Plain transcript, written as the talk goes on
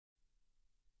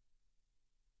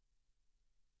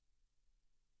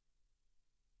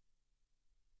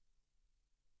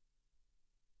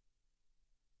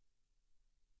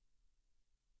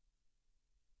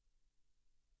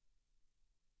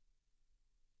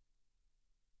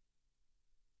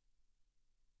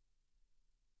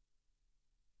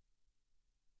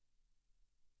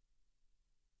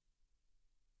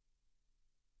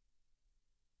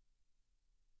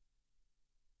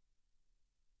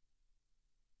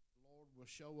will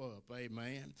show up.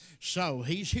 Amen. So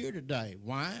he's here today.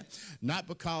 Why? Not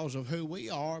because of who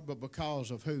we are, but because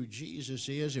of who Jesus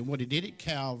is and what he did at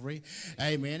Calvary.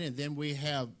 Amen. And then we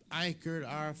have anchored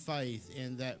our faith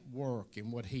in that work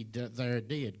and what he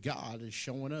did. God is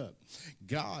showing up.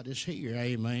 God is here.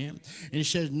 Amen. And he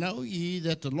says, know ye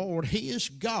that the Lord, he is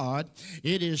God.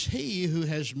 It is he who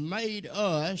has made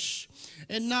us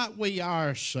and not we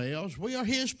ourselves. We are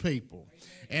his people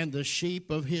and the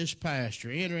sheep of his pasture.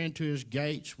 Enter into his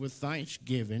gates with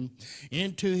thanksgiving,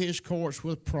 into his courts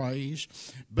with praise.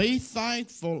 Be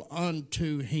thankful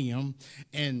unto him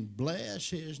and bless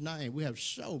his name. We have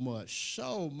so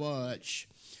much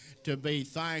to be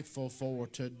thankful for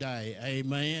today.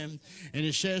 Amen. And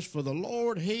it says, for the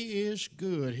Lord, he is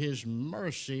good. His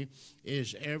mercy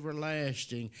is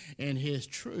everlasting, and his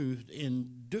truth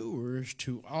endures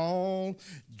to all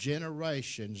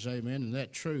generations. Amen. And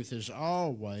that truth is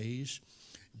always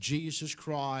Jesus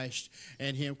Christ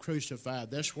and him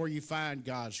crucified. That's where you find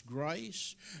God's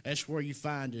grace. That's where you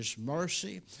find his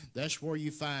mercy. That's where you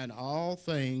find all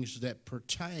things that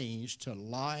pertains to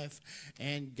life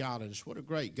and godliness. What a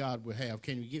great God we have.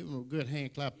 Can you give him a good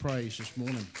hand clap praise this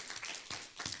morning?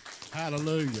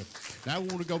 Hallelujah. Now I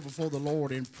want to go before the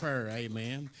Lord in prayer.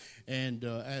 Amen. And,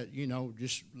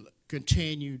 just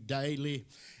continue daily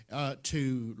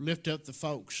to lift up the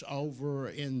folks over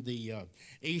in the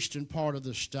eastern part of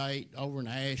the state, over in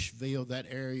Asheville, that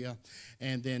area,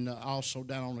 and then also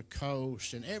down on the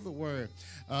coast and everywhere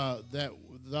that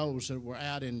those that were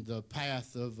out in the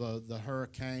path of the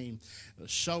hurricane.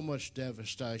 So much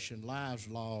devastation, lives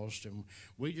lost, and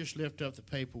we just lift up the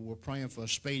people. We're praying for a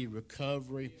speedy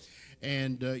recovery.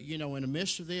 And, in the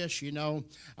midst of this,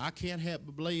 I can't help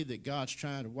but believe that God's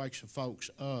trying to wake some folks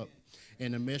up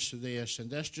in the midst of this. And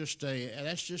that's just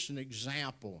an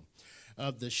example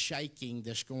of the shaking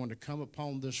that's going to come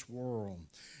upon this world.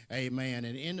 Amen.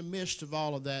 And in the midst of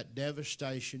all of that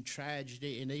devastation,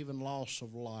 tragedy, and even loss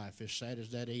of life, as sad as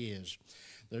that is,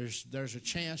 there's a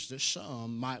chance that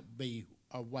some might be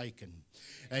awakened.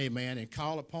 Amen. And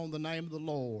call upon the name of the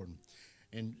Lord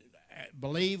and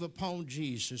believe upon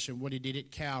Jesus and what he did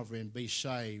at Calvary and be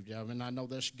saved. I mean, I know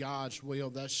that's God's will.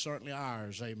 That's certainly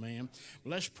ours. Amen.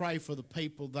 But let's pray for the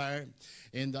people there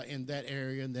in that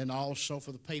area, and then also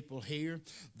for the people here,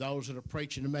 those that are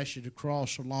preaching the message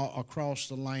across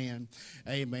the land.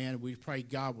 Amen. We pray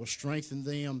God will strengthen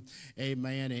them.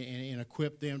 Amen. And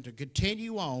equip them to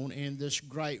continue on in this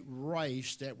great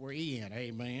race that we're in.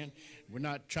 Amen. We're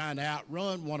not trying to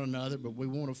outrun one another, but we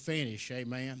want to finish.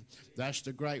 Amen. That's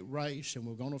the great race, and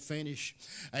we're going to finish.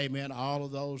 Amen. All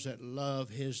of those that love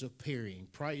his appearing.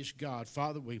 Praise God.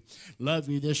 Father, we love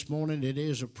you this morning. It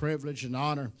is a privilege and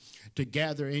honor to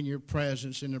gather in your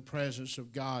presence, in the presence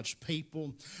of God's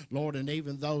people. Lord, and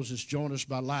even those that's joined us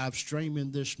by live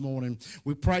streaming this morning.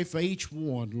 We pray for each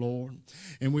one, Lord.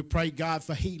 And we pray, God,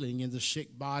 for healing in the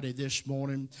sick body this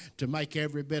morning to make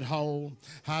every bit whole.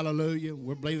 Hallelujah.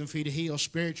 We're believing for you to heal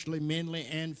spiritually, mentally,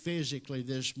 and physically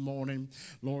this morning.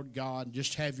 Lord God,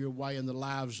 just have your way in the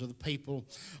lives of the people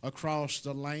across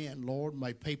the land. Lord,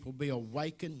 may people be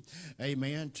awakened,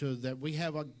 amen, to that we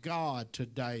have a God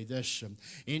today that's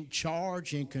in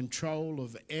charge, in control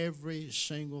of every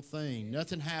single thing.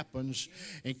 Nothing happens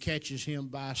and catches him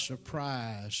by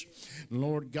surprise.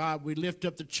 Lord God, we lift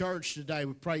up the church today.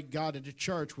 We pray, God, that the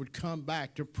church would come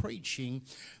back to preaching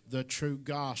the true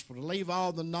gospel, to leave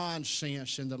all the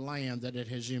nonsense in the land that it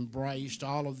has embraced,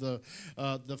 all of the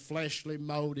fleshly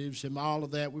motives and all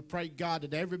of that. We pray, God,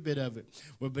 that every bit of it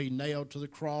will be nailed to the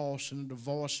cross, and the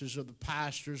voices of the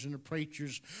pastors and the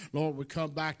preachers, Lord, would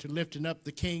come back to lifting up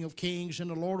the King of Kings and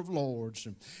the Lord of Lords,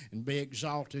 and be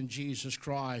exalted in Jesus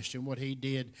Christ and what he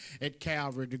did at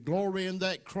Calvary, to glory in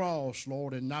that cross,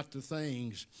 Lord, and not the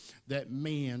things that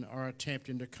men are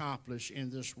attempting to accomplish in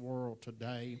this world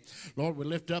today. Lord, we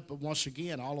lift up once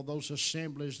again all of those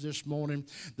assemblies this morning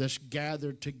that's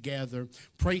gathered together,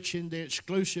 preaching the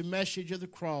exclusive message of the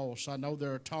cross. I know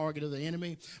they're a target of the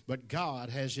enemy, but God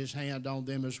has his hand on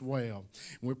them as well.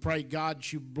 And we pray, God,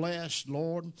 that you bless,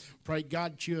 Lord. Pray,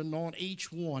 God, that you anoint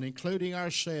each one, including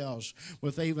ourselves,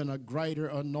 with even a greater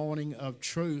anointing of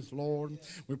truth, Lord.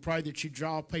 We pray that you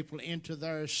draw people into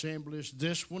their assemblies,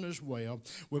 this one as well.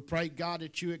 We pray, God,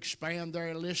 that you expand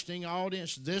their listening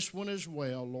audience, this one as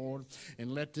well, Lord,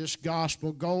 and let this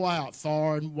gospel go out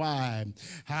far and wide.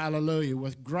 Hallelujah.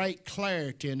 With great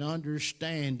clarity and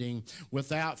understanding,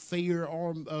 without fear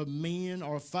of men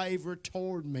or favor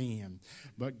toward men.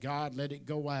 But God, let it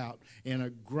go out in a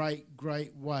great,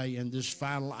 great way in this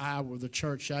final hour of the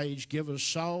church age. Give us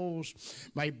souls.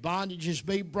 May bondages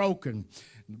be broken.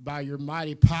 By your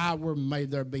mighty power, may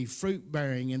there be fruit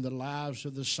bearing in the lives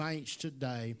of the saints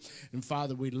today. And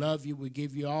Father, we love you. We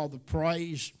give you all the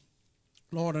praise.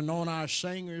 Lord, anoint our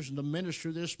singers and the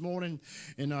minister this morning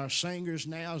and our singers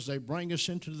now as they bring us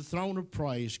into the throne of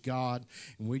praise, God.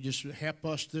 And we just help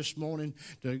us this morning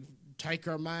to take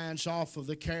our minds off of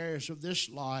the cares of this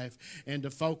life and to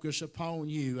focus upon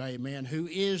you, amen, who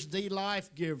is the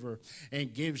life giver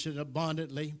and gives it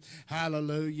abundantly.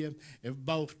 Hallelujah.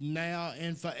 Both now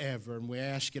and forever. And we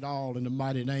ask it all in the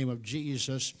mighty name of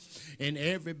Jesus. And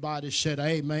everybody said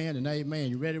amen and amen.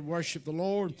 You ready to worship the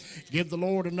Lord? Give the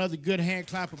Lord another good hand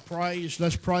clap of praise.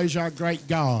 Let's praise our great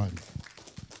God.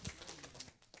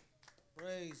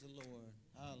 Praise the Lord.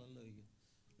 Hallelujah.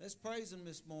 Let's praise him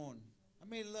this morning. How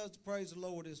many loves to praise the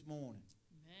Lord this morning?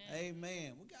 Amen.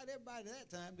 Amen. We got everybody that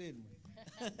time, didn't we?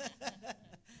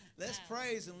 Let's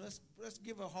praise him. Let's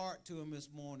give a heart to him this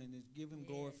morning and give him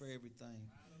glory for everything.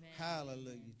 Amen.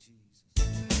 Hallelujah, Jesus.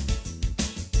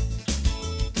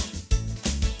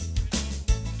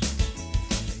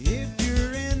 If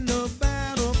you're in the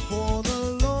battle for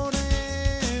the Lord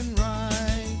and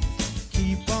right,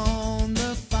 keep on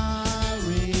the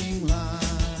firing line.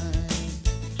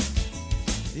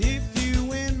 If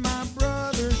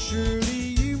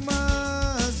surely you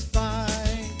must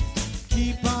fight.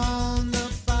 Keep on the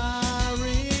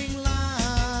firing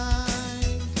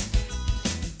line.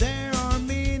 There are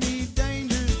many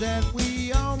dangers that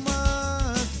we all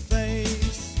must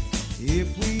face.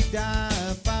 If we die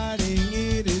fighting,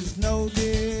 it is no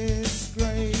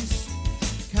disgrace.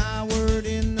 Coward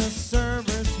in the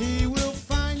service, he will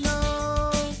find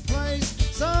no place.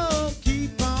 So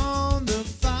keep on the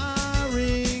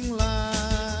firing line.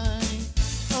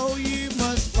 Oh, you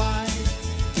must fight,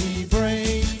 be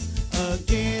brave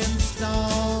against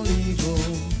all evil.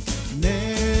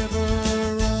 Never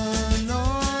run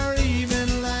or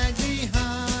even lag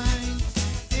behind.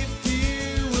 If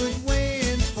you would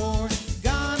win for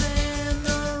God and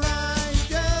the right,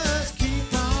 just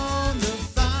keep on the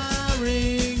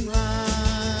firing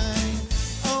line.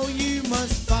 Oh, you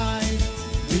must fight,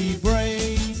 be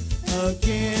brave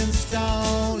against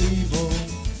all evil.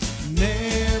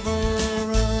 Never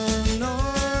run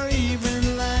or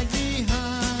even lag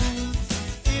behind.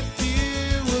 If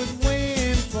you would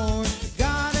win for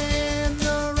God and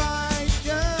the right,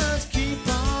 just keep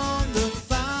on the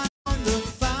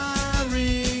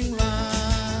firing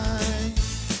line.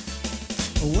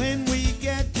 When we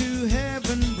get to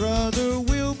heaven, brother,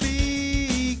 we'll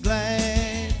be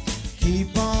glad.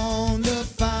 Keep on the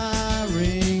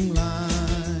firing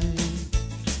line.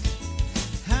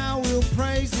 How we'll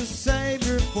praise the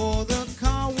Savior for the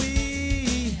call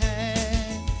we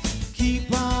had.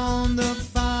 Keep on the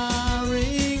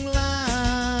firing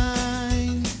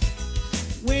line.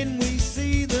 When we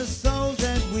see the souls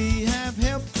that we have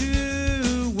helped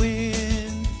to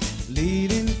win,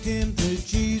 leading them to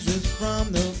Jesus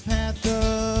from the path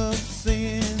of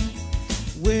sin,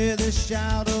 with a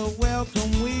shout of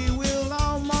welcome we will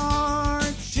all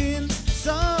march in.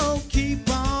 So keep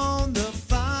on the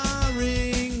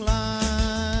firing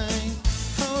line.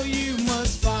 Oh, you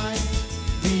must fight,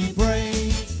 be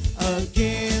brave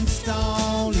against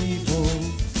all evil.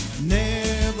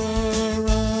 Never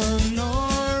run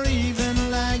or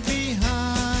even lag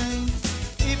behind.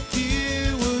 If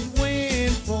you would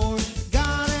win for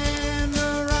God and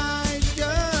the right,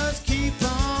 just keep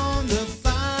on the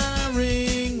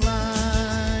firing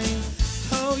line.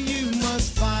 Oh, you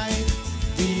must fight,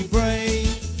 be brave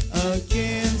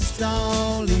against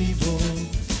all evil.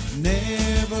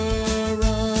 Never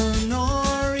run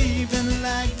or even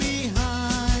lag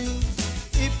behind.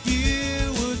 If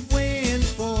you would win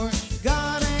for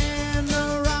God and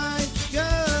the right,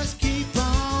 just keep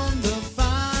on the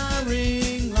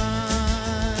firing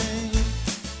line.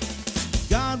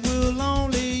 God will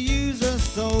only use a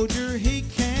soldier he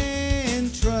can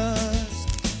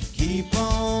trust. Keep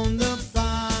on the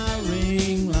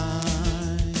firing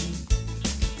line.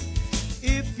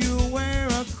 If you wear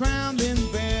a crown, then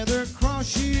bear the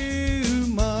cross you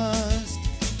must.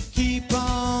 Keep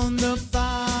on the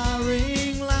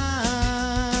firing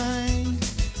line.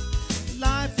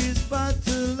 Life is but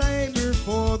to labor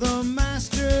for the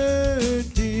master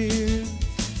dear.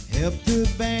 Help to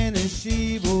banish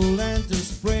evil and to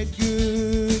spread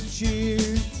good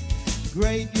cheer.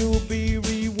 Great you'll be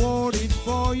rewarded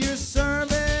for your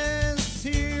service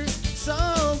here.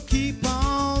 So keep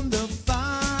on the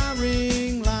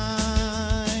firing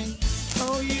line.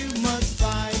 Oh, you must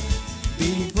fight,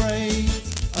 be brave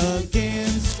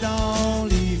against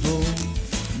all evil.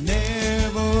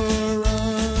 Never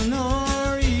run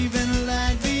or even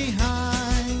lag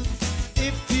behind.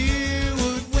 If you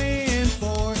would win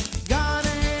for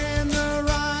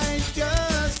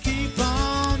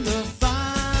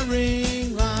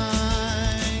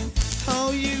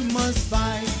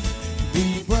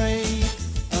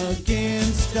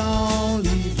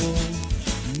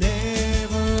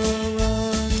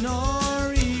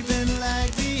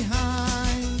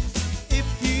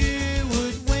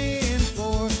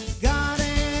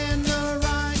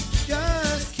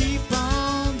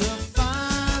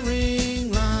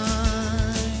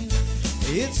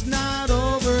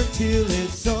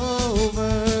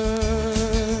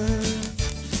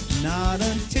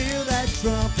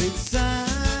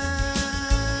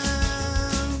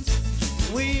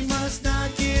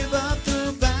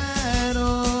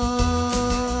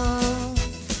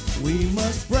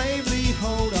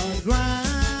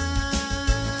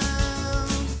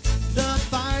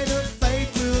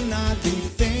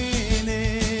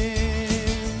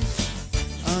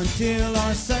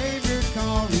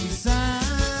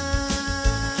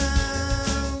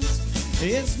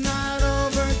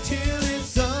over till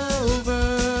it's over.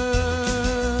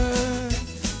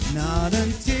 Not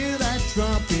until that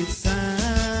trumpet sound.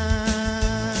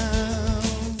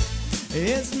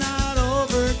 It's not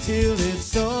over till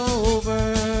it's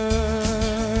over.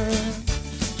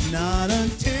 Not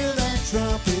until that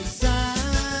trumpet sounds.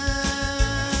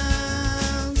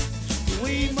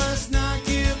 We must not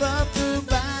give up the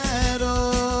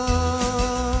battle.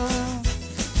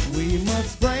 We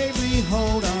must bravely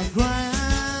hold our ground.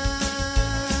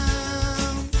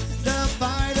 The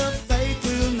fight of faith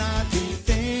will not be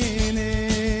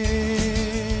finished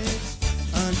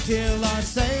until our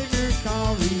Savior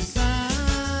call resounds.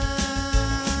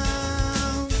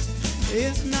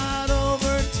 It's not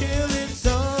over till it's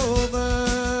over.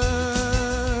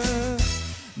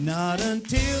 Not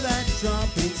until that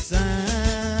trumpet sounds.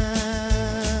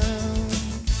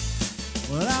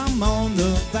 Well, I'm on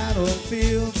the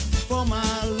battlefield for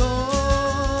my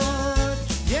Lord.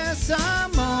 Yes,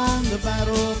 I'm on the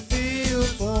battlefield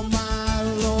for my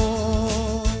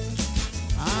Lord.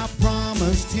 I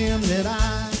promised him that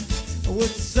I would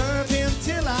serve him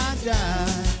till I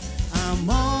die. I'm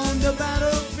on the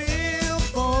battlefield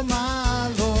for my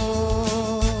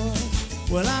Lord.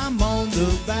 Well, I'm on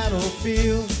the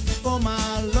battlefield for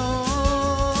my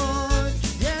Lord.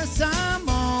 Yes, I'm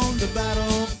on the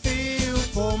battlefield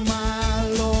for my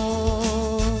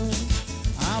Lord.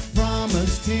 I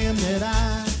promised him that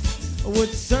I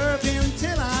would serve him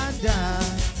till I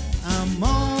die. I'm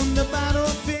on the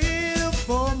battlefield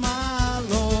for my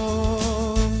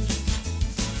Lord.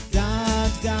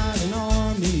 God's got an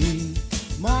army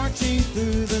marching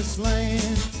through this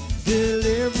land.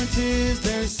 Deliverance is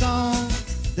their song.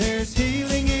 There's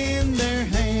healing in their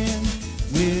hand.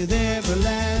 With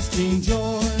everlasting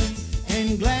joy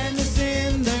and gladness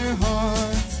in their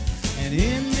hearts. And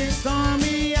in this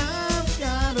army I've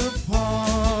got a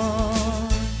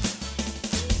part.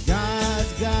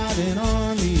 God's got an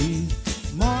army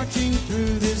marching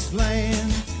through this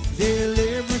land.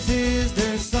 Deliverance is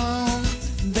their song.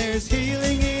 There's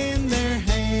healing in their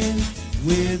hands.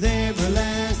 With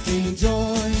everlasting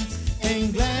joy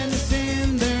and gladness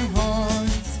in their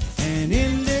hearts. And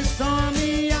in this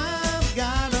army I've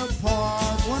got a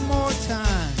part. One more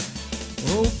time.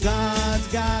 Oh, God's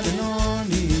got an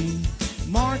army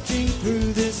marching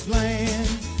through this land.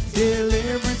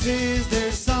 Deliverance is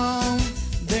their song.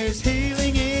 There's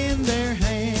healing in their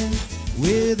hands.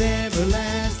 With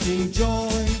everlasting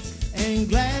joy and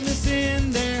gladness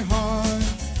in their heart.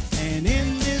 And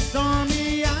in this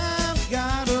army I've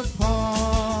got a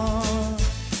part.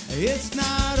 It's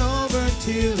not over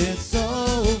till it's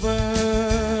over.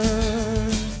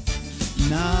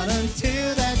 Not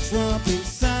until that trumpet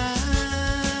sounds.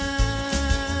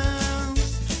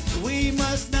 We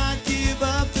must not give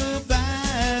up the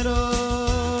battle.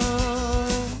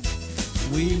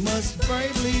 We must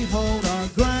bravely hold our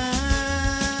ground.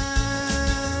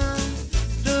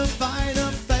 The fight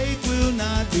of faith will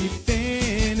not be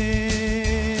finished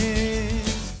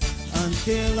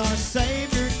until our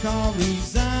Savior call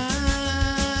resounds.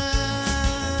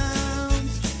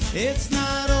 It's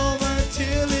not over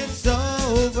till it's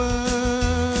over.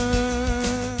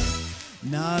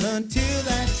 Not until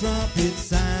that trumpet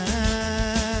sounds.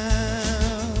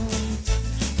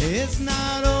 It's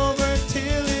not over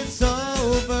till it's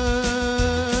over.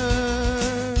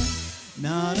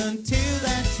 Not until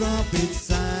that trumpet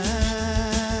sounds.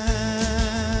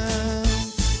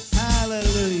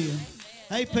 Hallelujah.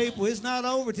 Hey, people, it's not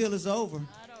over till it's over.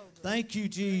 Thank you,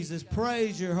 Jesus.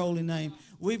 Praise your holy name.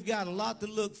 We've got a lot to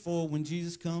look for when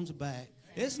Jesus comes back.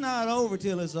 It's not over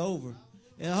till it's over.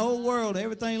 In the whole world,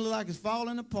 everything looks like it's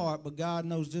falling apart, but God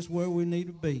knows just where we need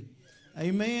to be.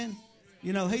 Amen.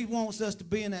 You know, he wants us to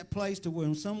be in that place to where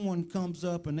when someone comes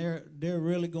up and they're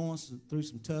really going through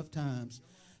some tough times,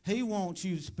 he wants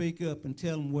you to speak up and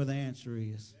tell them where the answer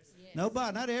is.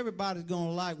 Not everybody's going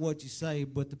to like what you say,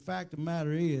 but the fact of the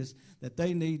matter is that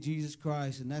they need Jesus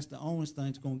Christ, and that's the only thing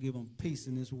that's going to give them peace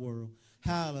in this world.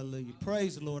 Hallelujah.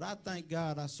 Praise the Lord. I thank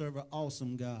God I serve an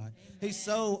awesome God. Amen. He's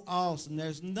so awesome.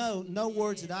 There's no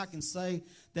words that I can say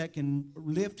that can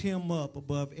lift him up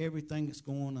above everything that's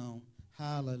going on.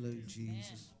 Hallelujah,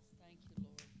 Jesus. Thank you,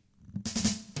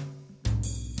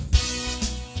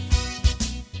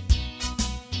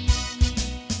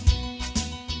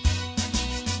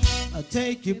 Lord.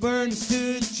 Take your burdens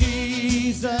to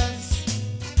Jesus,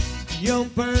 your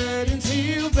burdens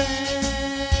he'll bear.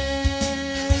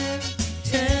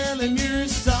 Tell him your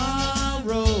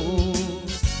sorrows,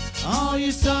 all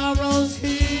your sorrows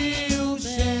he'll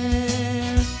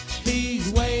share. He's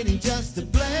waiting just to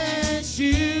bless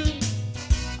you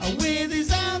with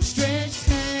his outstretched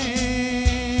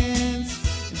hands.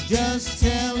 Just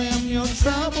tell him your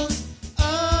troubles.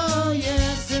 Oh,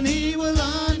 yes, and he will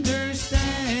understand.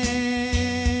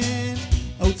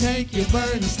 Oh, take your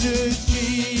burdens to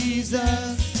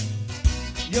Jesus.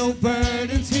 Your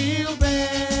burdens he'll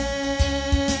bear.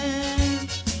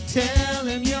 Tell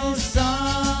him your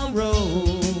sorrows.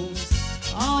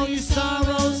 All your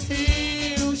sorrows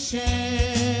he'll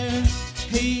share.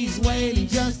 He's waiting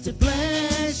just to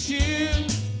bless you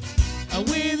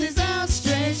with his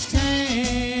outstretched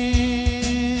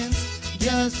hands.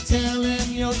 Just tell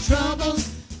him your troubles.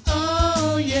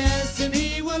 Oh, yes, and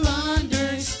he will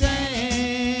understand.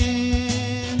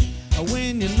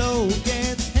 When your load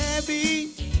gets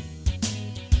heavy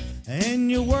and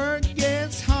your work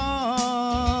gets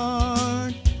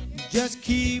hard, just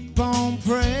keep on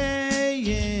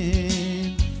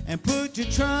praying and put your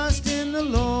trust in the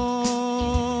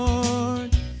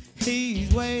Lord.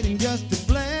 He's waiting just to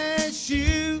bless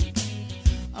you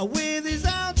with his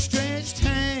outstretched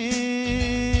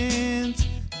hands.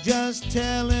 Just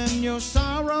tell him your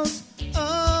sorrows.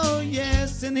 Oh,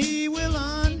 yes, and he will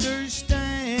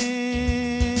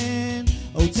understand.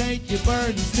 Oh, take your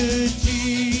burdens to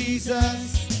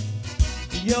Jesus.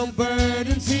 Your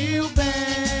burdens he'll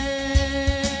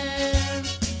bear.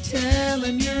 Tell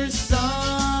him your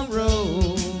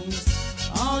sorrows.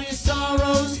 All your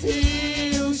sorrows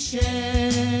he'll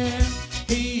share.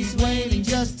 He's waiting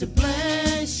just to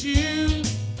bless you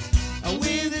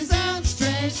with his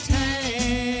outstretched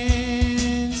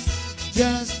hands.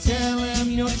 Just tell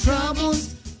him your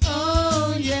troubles.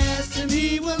 Oh, yes, and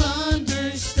he will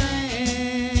understand.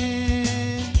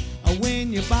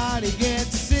 When your body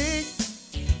gets sick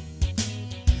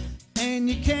and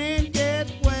you can't get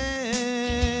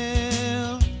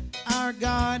well, our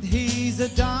God, he's a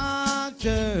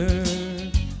doctor.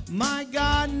 My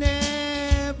God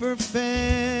never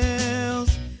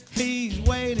fails. He's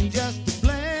waiting just to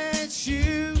bless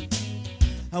you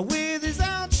with his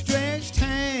outstretched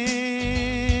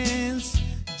hands.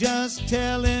 Just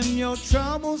tell him your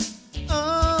troubles.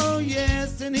 Oh,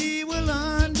 yes, and he will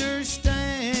understand.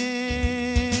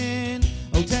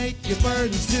 Oh, take your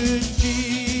burdens to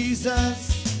Jesus.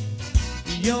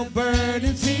 Your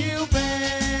burdens he'll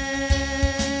bear.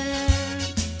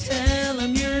 Tell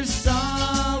him your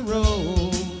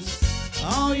sorrows.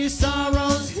 All your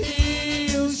sorrows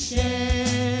he'll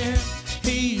share.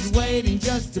 He's waiting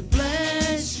just to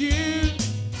bless you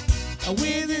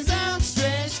with his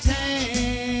outstretched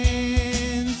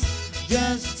hands.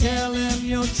 Just tell him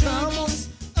your troubles.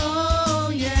 Oh,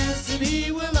 yes, and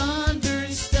he will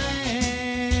understand.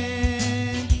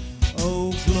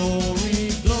 Oh,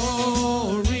 glory,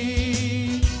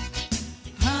 glory,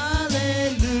 hallelujah.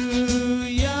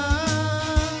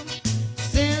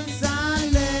 Since I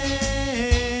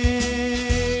laid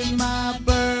my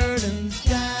burdens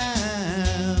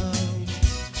down.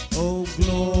 Oh,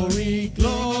 glory,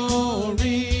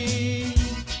 glory,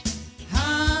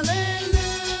 hallelujah.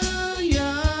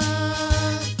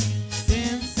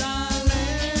 Since I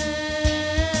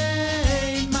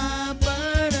laid my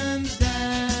burdens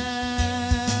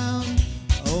down.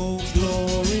 Oh,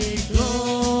 glory,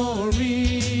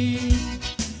 glory,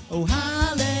 oh,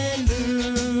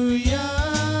 hallelujah.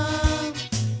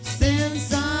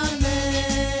 Since I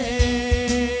laid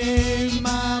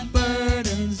my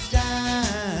burdens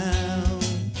down.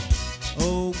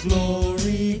 Oh,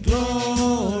 glory,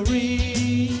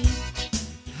 glory,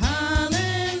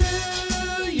 hallelujah.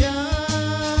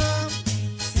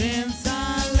 Since I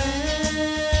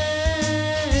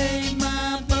laid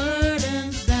my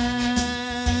burdens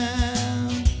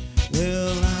down.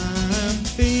 Well, I'm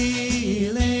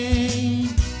feeling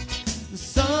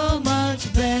so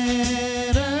much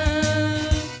better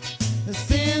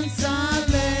since I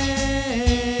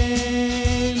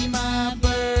laid my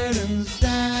burdens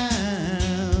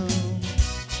down.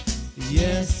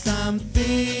 Yes, I'm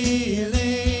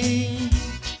feeling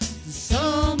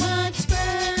so much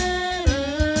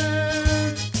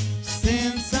better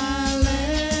since I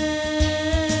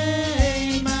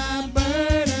laid my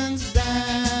burdens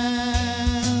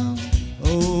down.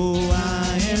 Oh,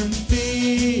 I am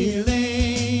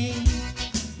feeling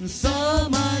so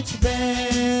much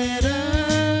better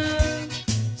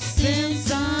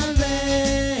since I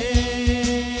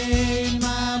laid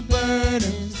my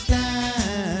burdens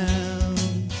down.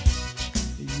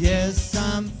 Yes,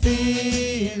 I'm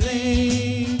feeling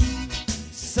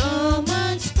so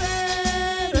much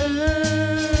better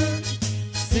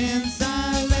since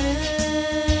I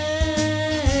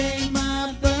laid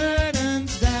my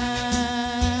burdens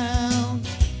down.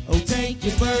 Oh, take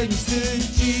your burdens to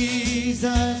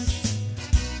Jesus.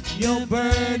 Your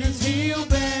burdens he'll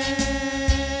bear.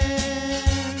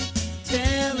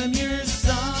 Tell him your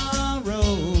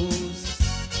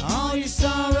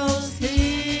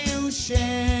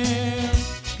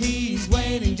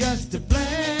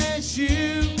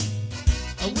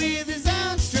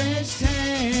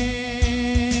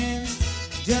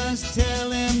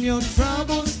him your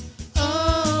troubles.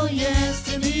 Oh,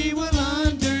 yes, and he will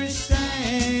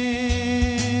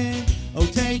understand. Oh,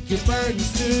 take your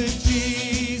burdens to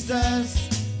Jesus.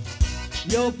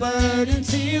 Your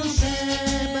burdens he'll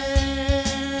bear.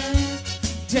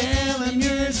 Tell him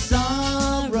your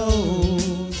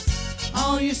sorrows.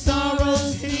 All your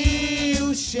sorrows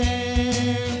he'll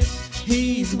share.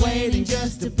 He's waiting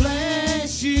just to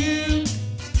bless you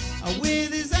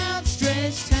with his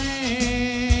outstretched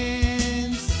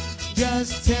hands.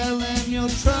 Just tell him your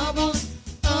troubles.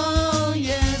 Oh,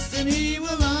 yes, and he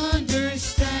will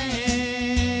understand.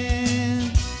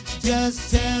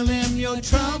 Just tell him your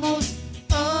troubles.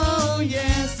 Oh,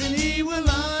 yes, and he will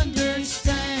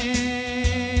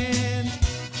understand.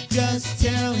 Just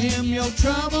tell him your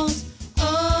troubles.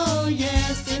 Oh,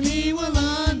 yes, and he will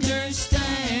understand.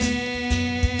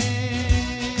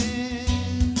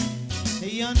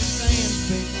 He understands,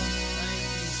 people.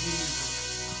 Thank you,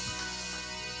 Jesus.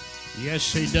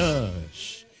 Yes, he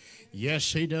does.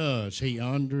 Yes, he does. He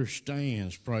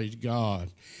understands. Praise God.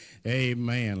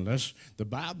 Amen. The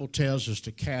Bible tells us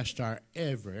to cast our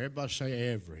everybody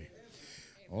say every.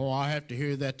 Oh, I have to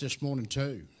hear that this morning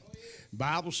too.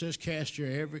 Bible says cast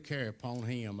your every care upon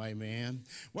him. Amen.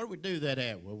 Where do we do that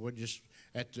at? Well, we're just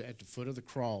at the foot of the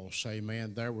cross.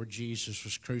 Amen. There where Jesus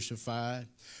was crucified,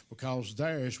 because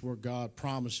there is where God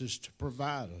promises to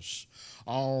provide us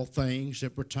all things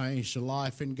that pertains to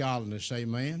life and godliness.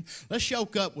 Amen. Let's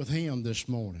yoke up with him this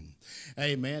morning.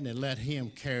 Amen. And let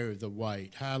him carry the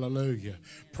weight. Hallelujah.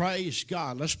 Praise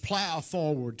God. Let's plow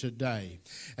forward today.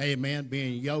 Amen.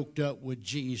 Being yoked up with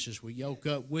Jesus. We yoke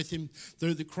up with him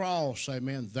through the cross.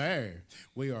 Amen. There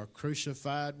we are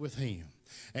crucified with him.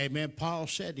 Amen. Paul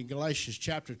said in Galatians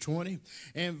chapter 20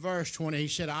 and verse 20, he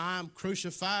said, I'm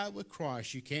crucified with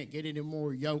Christ. You can't get any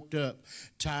more yoked up,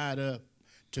 tied up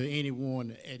to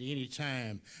anyone at any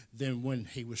time than when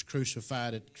he was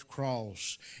crucified at the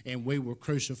cross, and we were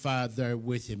crucified there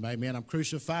with him. Amen. I'm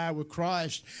crucified with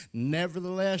Christ.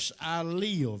 Nevertheless, I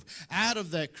live. Out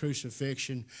of that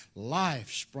crucifixion, life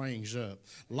springs up.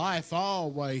 Life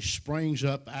always springs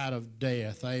up out of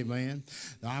death. Amen.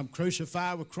 I'm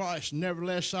crucified with Christ.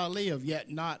 Nevertheless, I live, yet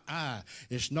not I.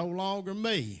 It's no longer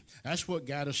me. That's what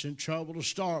got us in trouble to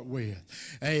start with.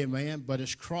 Amen. But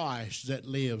it's Christ that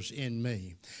lives in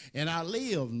me. And I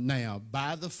live now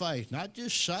by the faith, not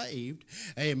just saved.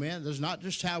 Amen. That's not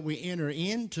just how we enter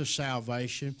into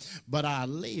salvation, but I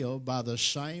live by the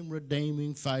same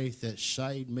redeeming faith that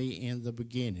saved me in the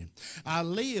beginning. I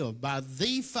live by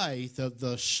the faith of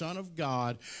the Son of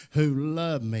God who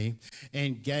loved me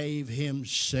and gave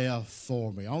himself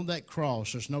for me. On that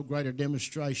cross, there's no greater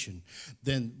demonstration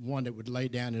than one that would lay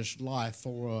down his life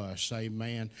for us.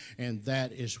 Amen. And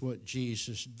that is what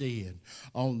Jesus did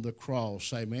on the cross.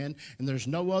 Amen. And there's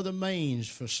no other means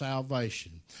for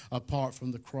salvation apart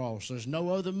from the cross. There's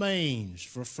no other means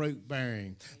for fruit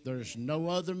bearing. There's no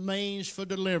other means for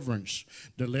deliverance.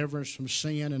 Deliverance from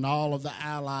sin and all of the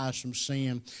allies from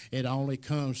sin. It only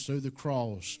comes through the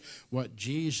cross. What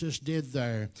Jesus did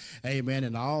there. Amen.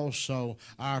 And also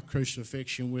our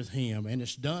crucifixion with him. And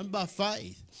it's done by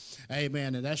faith.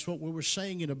 Amen. And that's what we were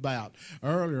singing about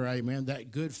earlier. Amen.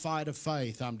 That good fight of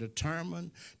faith. I'm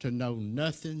determined to know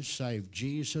nothing save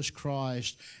Jesus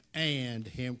Christ and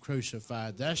him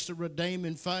crucified. That's the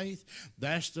redeeming faith.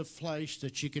 That's the place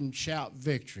that you can shout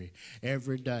victory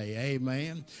every day.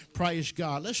 Amen. Praise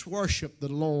God. Let's worship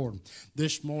the Lord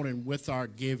this morning with our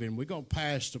giving. We're going to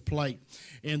pass the plate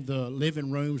in the living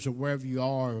rooms or wherever you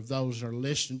are, of those that are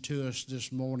listening to us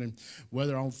this morning,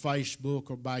 whether on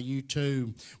Facebook or by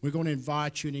YouTube. We're going to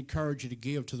invite you and encourage you to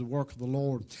give to the work of the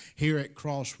Lord here at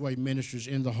Crossway Ministries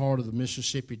in the heart of the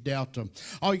Mississippi Delta.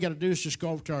 All you got to do is just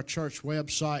go over to our church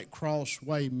website,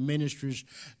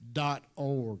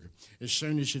 crosswayministries.org. As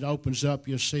soon as it opens up,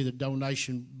 you'll see the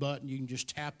donation button. You can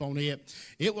just tap on it.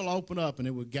 It will open up and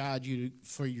it will guide you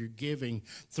for your giving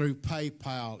through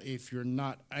PayPal. If you're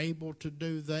not able to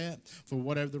do that, for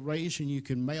whatever the reason, you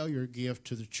can mail your gift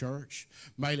to the church.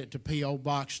 Mail it to P.O.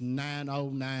 Box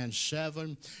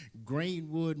 9097,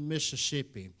 Greenwood,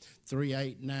 Mississippi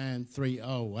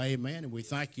 38930. Amen. And we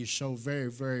thank you so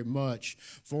very, very much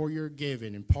for your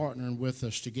giving and partnering with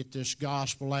us to get this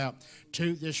gospel out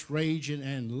to this region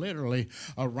and literally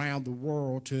around the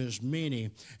world to as many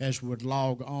as would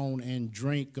log on and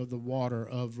drink of the water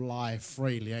of life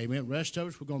freely. Amen. Rest of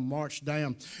us, we're going to march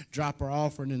down, drop our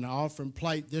offering in the offering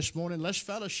plate this morning. Let's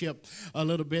fellowship a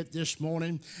little bit this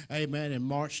morning. Amen. And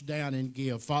march down and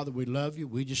give. Father, we love you.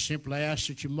 We just simply ask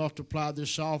that you multiply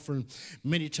this offering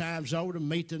many times over to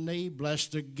meet the need. Bless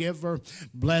the giver.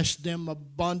 Bless them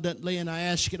abundantly. And I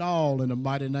ask it all in the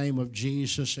mighty name of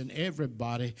Jesus. Jesus, and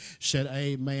everybody said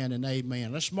amen and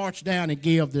amen. Let's march down and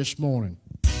give this morning.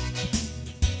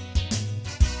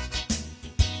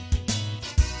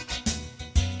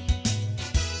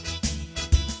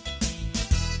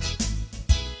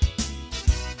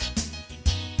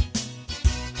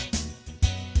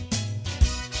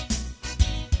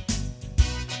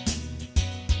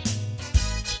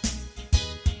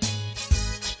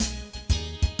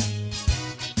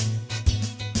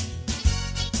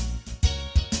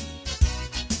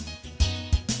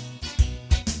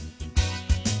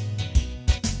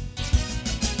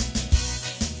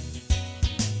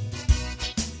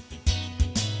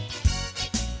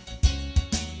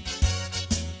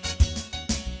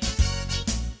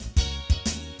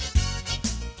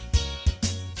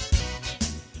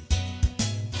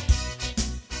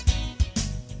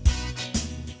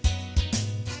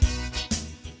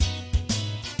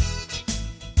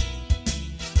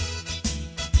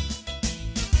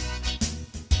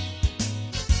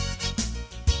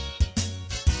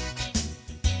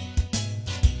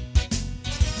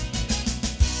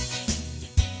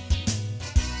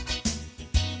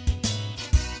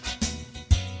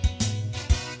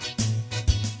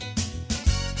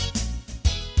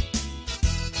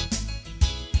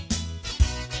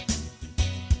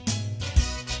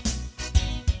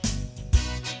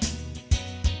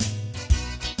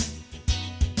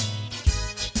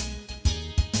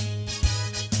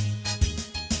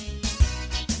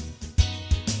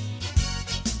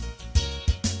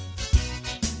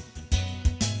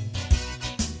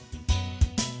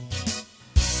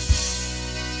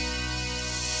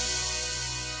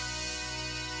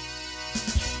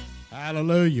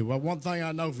 Hallelujah. Well, one thing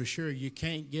I know for sure, you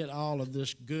can't get all of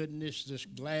this goodness, this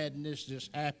gladness, this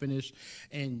happiness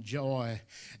and joy,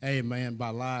 amen, by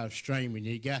live streaming.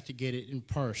 You got to get it in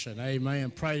person.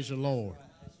 Amen. Praise the Lord.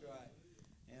 That's right.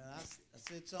 And I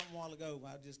said something a while ago.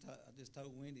 I just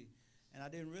told Wendy, and I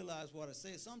didn't realize what I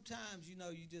said. Sometimes, you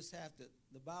just have to,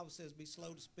 the Bible says be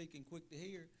slow to speak and quick to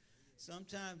hear.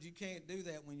 Sometimes you can't do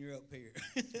that when you're up here.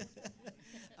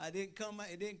 It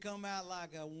didn't come out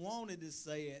like I wanted to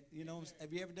say it.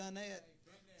 Have you ever done that?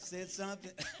 Said something.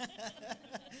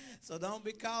 So don't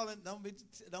be calling, don't be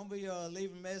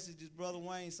leaving messages, Brother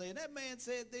Wayne, saying that man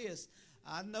said this.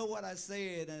 I know what I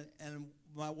said, and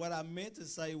what I meant to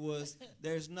say was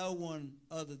there's no one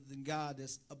other than God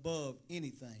that's above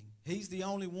anything. He's the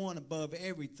only one above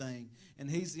everything, and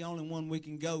He's the only one we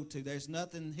can go to. There's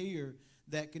nothing here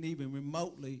that can even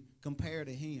remotely compare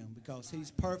to Him, because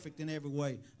He's perfect in every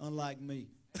way, unlike me.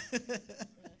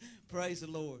 Praise the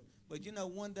Lord. But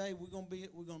one day we're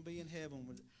gonna be in heaven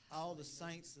with all the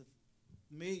saints, of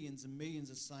millions and millions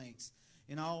of saints.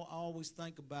 And I always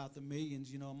think about the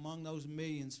millions. Among those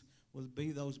millions will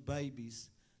be those babies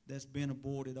that's been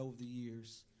aborted over the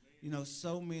years.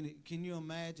 So many. Can you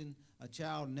imagine a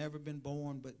child never been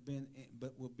born but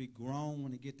will be grown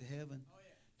when they get to heaven? Oh, yeah.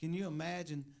 Can you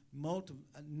imagine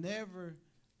never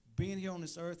being here on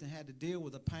this earth and had to deal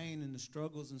with the pain and the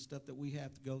struggles and stuff that we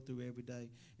have to go through every day?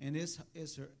 And it's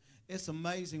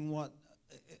amazing what,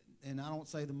 and I don't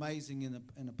say the amazing in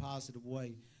a positive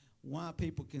way, why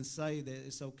people can say that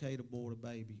it's okay to abort a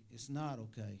baby. It's not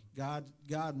okay.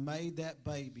 God made that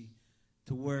baby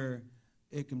to where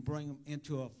it can bring them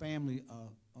into a family,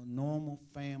 a normal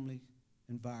family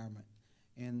environment.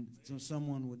 And so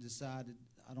someone would decide that,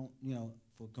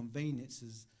 for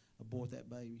conveniences, abort that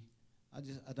baby. I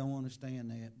don't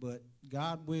understand that. But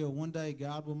God will. One day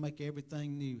God will make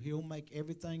everything new. He'll make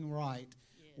everything right.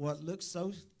 Yes. What looks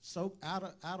so out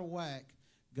of whack,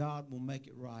 God will make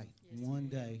it right one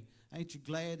day. Ain't you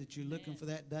glad that you're looking for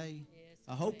that day? Yes,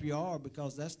 I hope you are,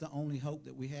 because that's the only hope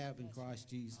that we have in Christ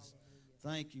Jesus.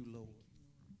 Thank you, Lord.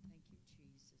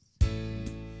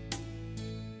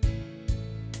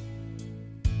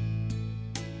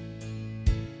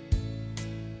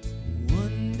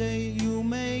 One day you'll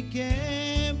make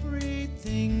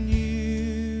everything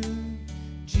new,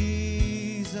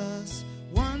 Jesus.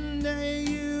 One day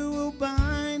you will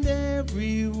bind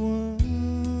every wound.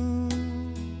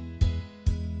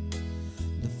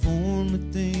 The former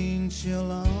things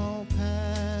shall all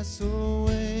pass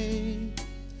away.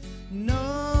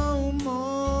 No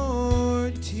more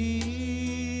tears.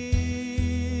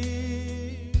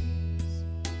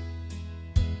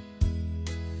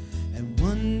 And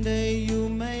one day you'll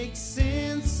make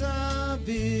sense of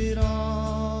it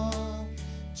all,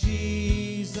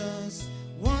 Jesus.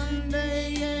 One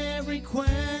day every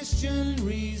question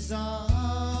resolved,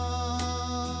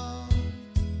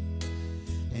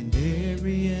 and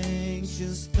every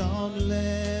anxious thought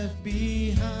left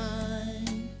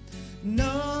behind.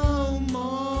 No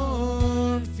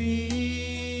more fear.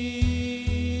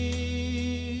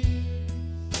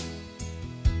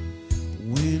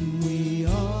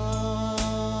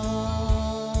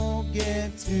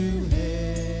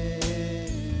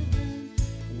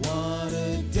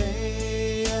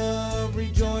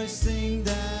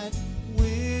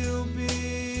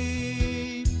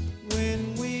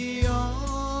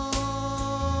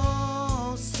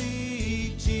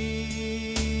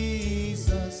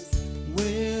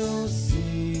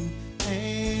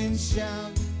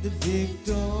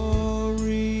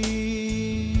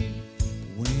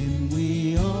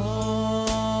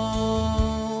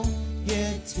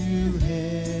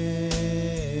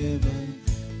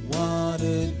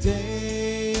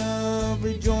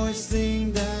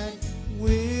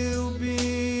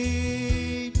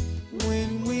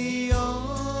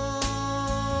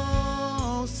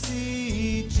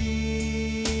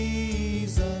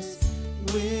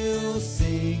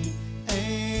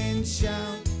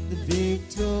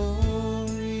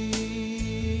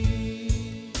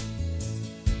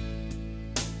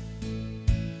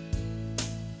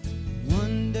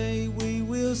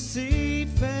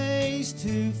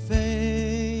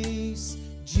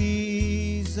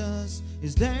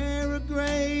 Is there a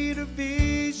greater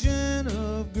vision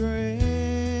of grace?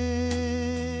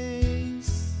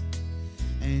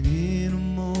 And in a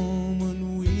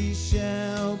moment we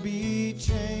shall be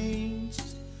changed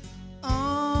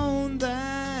on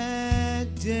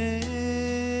that day.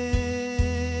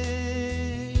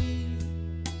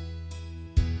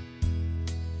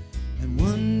 And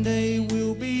one day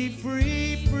we'll be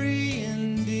free, free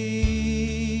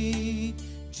indeed,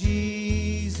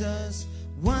 Jesus.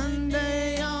 One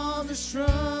day all the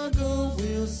struggle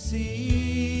will cease,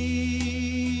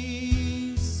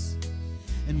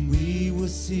 and we will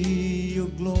see your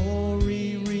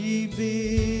glory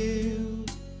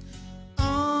revealed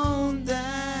on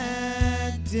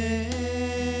that day.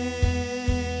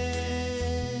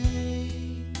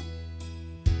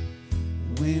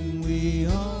 When we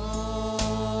all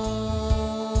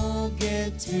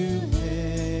get to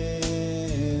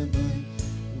heaven,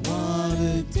 what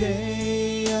a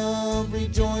day of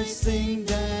rejoicing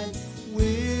that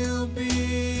will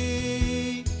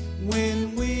be.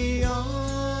 When we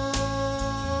all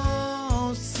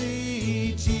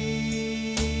see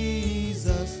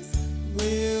Jesus,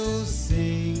 we'll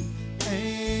sing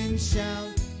and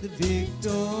shout the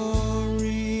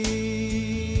victory.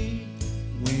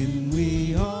 When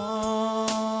we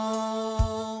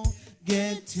all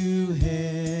get to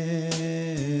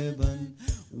heaven,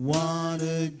 what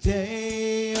a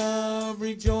day of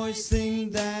rejoicing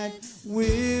that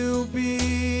will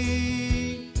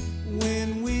be.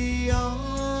 When we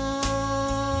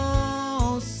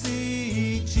all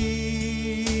see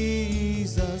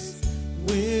Jesus,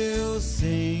 we'll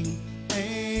sing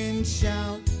and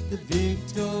shout the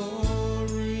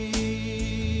victory.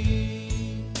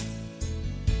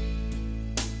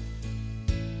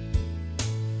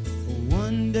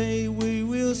 One day we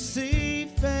will see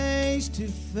face to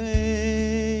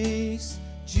face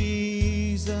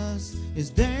Jesus.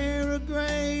 Is there a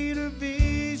greater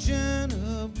vision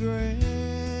of grace?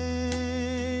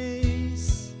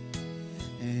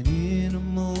 And in a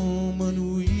moment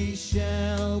we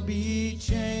shall be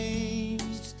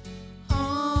changed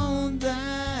on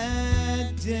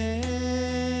that day.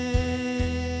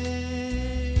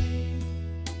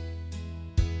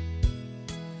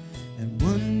 And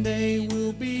one day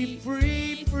we'll be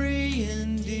free, free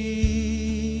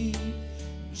indeed,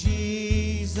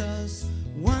 Jesus.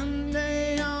 One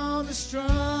day all the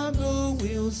struggle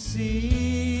will cease,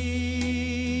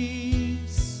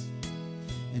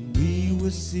 and we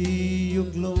will see your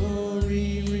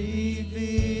glory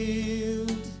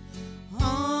revealed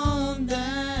on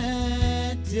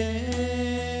that day.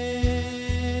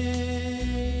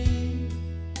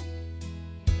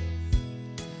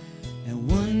 And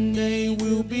one day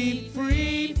we'll be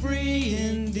free, free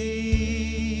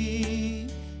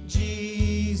indeed,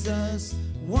 Jesus.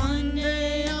 One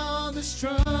day all the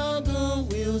struggle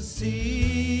will cease,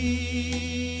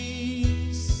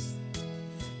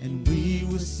 and we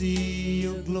will see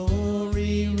your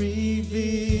glory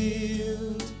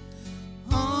revealed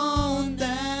on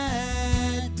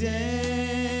that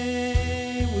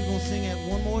day. We're going to sing that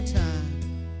one more time.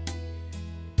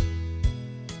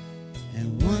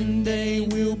 And one day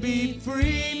we'll be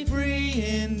free, free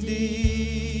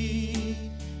indeed,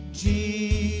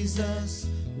 Jesus.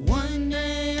 One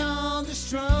day all the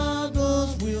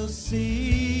struggles will cease,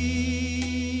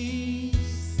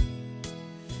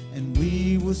 and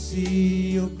we will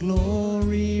see your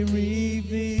glory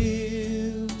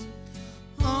revealed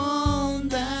on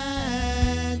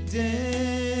that day.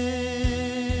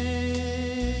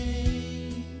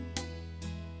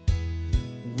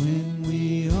 When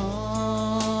we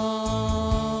all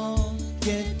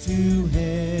get to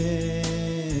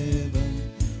heaven,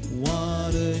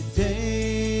 what a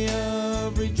day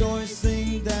of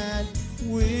rejoicing that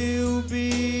will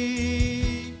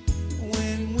be.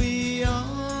 When we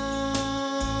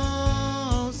all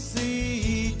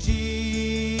see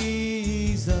Jesus,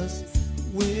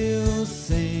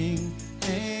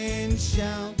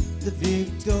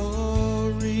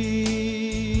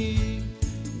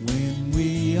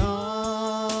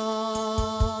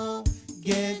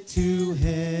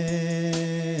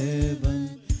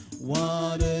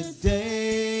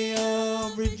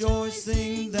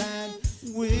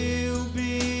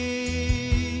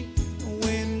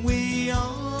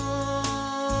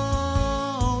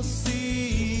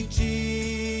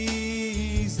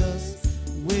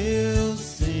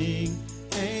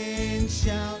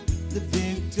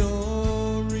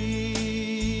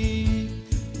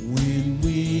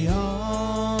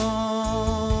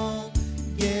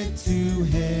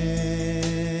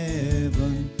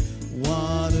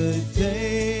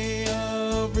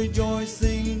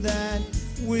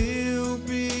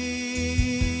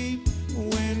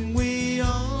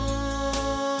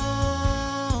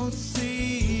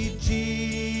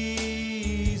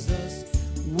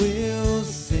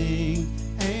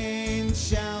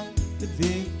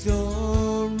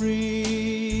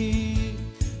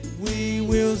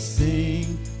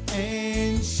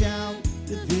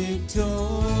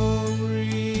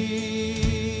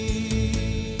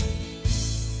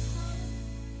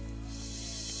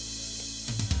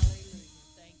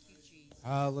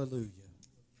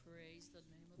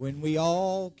 when we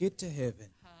all get to heaven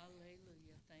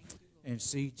Hallelujah. Thank you, Lord. and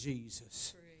see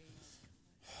Jesus. Praise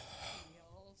God. We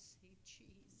all see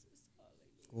Jesus.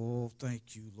 Hallelujah. Oh,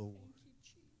 thank you, Lord.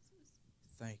 Thank you, Jesus.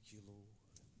 Thank you, Lord.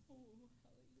 Oh,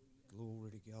 hallelujah.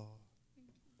 Glory to God. Thank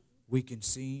you, Lord. We can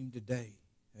see Him today.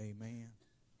 Amen.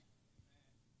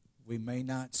 We may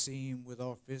not see Him with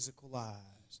our physical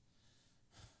eyes,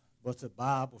 but the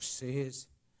Bible says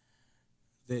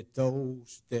that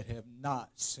those that have not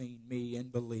seen me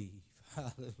and believe,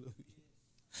 hallelujah,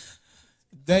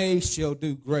 they shall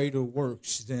do greater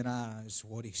works than I, is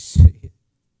what He said.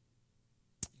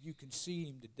 You can see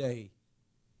Him today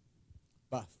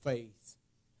by faith.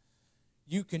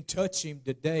 You can touch Him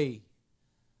today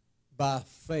by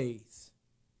faith.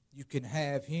 You can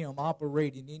have Him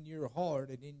operating in your heart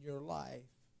and in your life.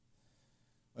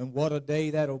 And what a day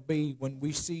that'll be when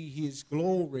we see His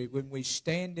glory, when we're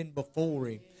standing before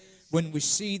Him, when we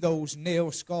see those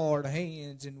nail-scarred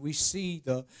hands and we see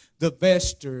the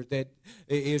vesture that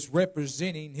is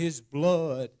representing His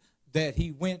blood, that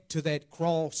He went to that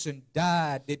cross and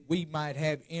died that we might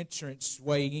have entrance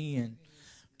way in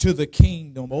to the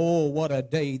kingdom. Oh, what a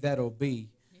day that'll be.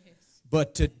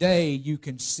 But today you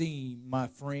can see Him, my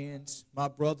friends, my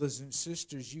brothers and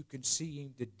sisters, you can see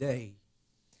Him today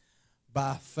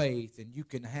by faith, and you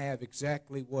can have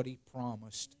exactly what He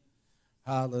promised.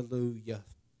 Hallelujah.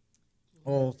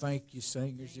 Oh, thank you,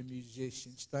 singers and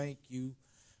musicians. Thank you.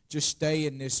 Just stay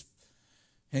in this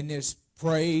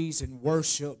praise and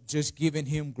worship, just giving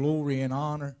Him glory and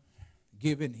honor,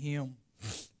 giving Him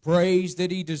praise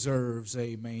that He deserves.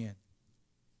 Amen.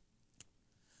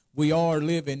 We are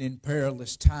living in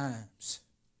perilous times.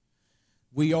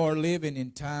 We are living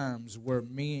in times where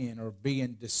men are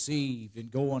being deceived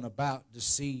and going about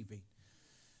deceiving.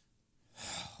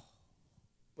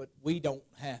 But we don't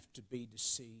have to be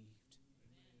deceived.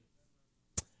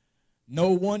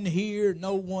 No one here,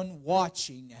 no one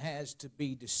watching has to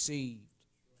be deceived.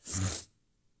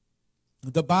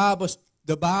 The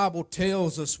Bible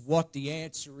tells us what the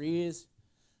answer is,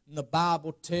 and the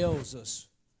Bible tells us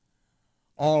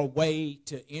our way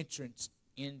to entrance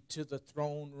into the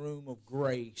throne room of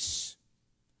grace,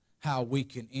 how we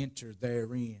can enter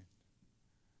therein.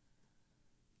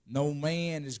 No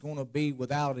man is going to be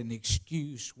without an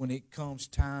excuse when it comes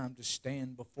time to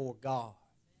stand before God,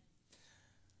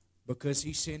 because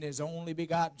He sent His only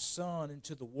begotten Son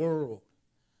into the world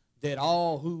that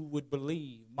all who would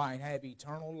believe might have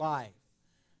eternal life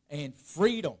and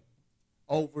freedom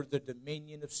over the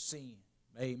dominion of sin.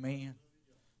 Amen.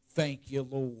 Thank you,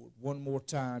 Lord. One more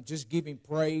time. Just give Him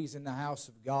praise in the house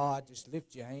of God. Just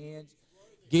lift your hands.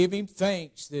 Give Him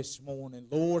thanks this morning.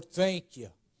 Lord, thank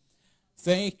you.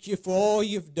 Thank you for all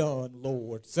You've done,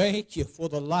 Lord. Thank you for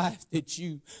the life that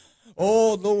You,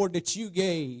 oh, Lord, that You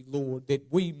gave, Lord, that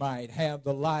we might have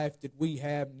the life that we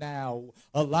have now.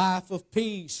 A life of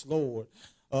peace, Lord.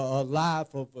 A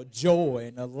life of joy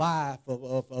and a life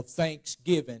of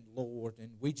thanksgiving, Lord. And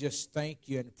we just thank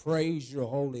You and praise Your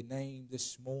holy name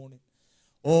this morning.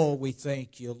 Oh, we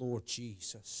thank You, Lord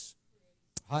Jesus.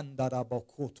 Oh,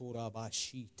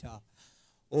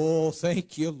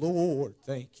 thank You, Lord.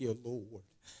 Thank You, Lord.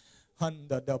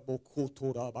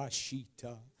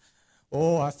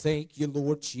 Oh, I thank You,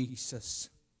 Lord Jesus.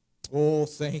 Oh,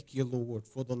 thank You, Lord,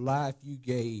 for the life You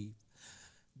gave,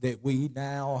 that we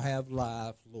now have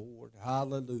life, Lord.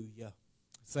 Hallelujah.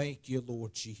 Thank You,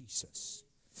 Lord Jesus.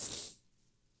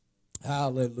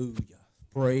 Hallelujah.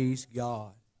 Praise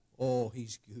God. Oh,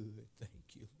 He's good.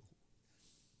 Thank You,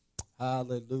 Lord.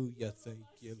 Hallelujah. Thank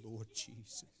You, Lord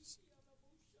Jesus.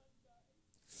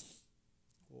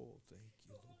 Oh, thank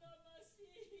You, Lord.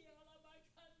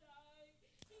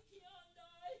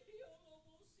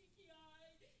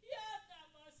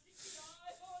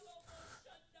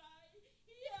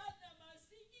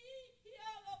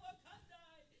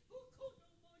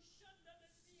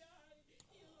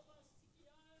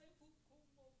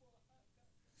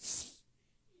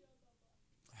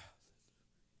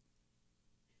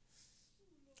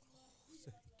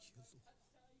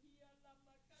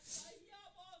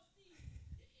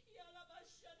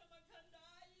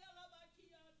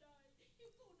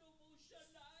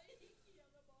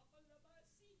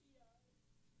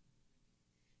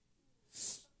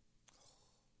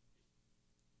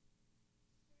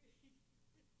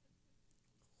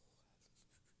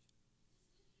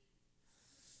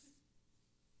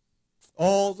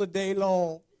 All the day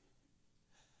long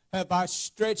have I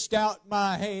stretched out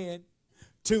my hand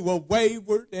to a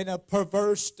wayward and a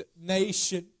perverse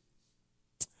nation.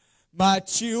 My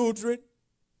children,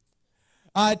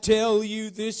 I tell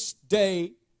you this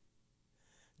day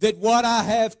that what I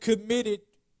have committed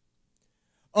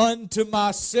unto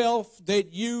myself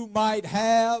that you might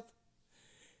have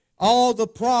all the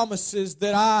promises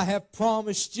that I have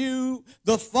promised you,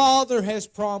 the Father has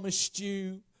promised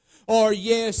you, are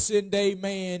yes and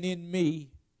amen in me.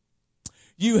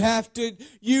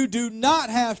 You do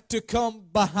not have to come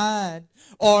behind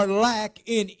or lack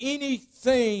in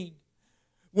anything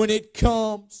when it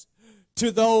comes to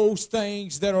those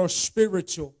things that are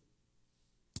spiritual.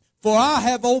 For I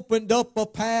have opened up a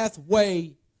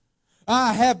pathway.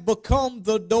 I have become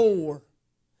the door.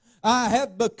 I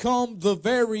have become the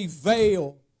very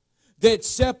veil that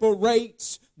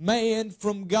separates man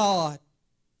from God.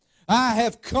 I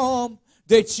have come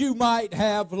that you might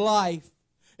have life,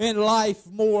 and life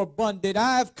more abundant.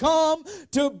 I have come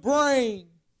to bring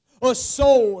a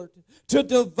sword to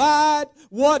divide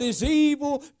what is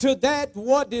evil to that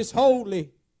what is holy.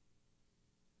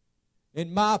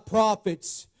 And my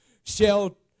prophets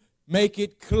shall make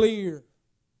it clear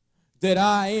that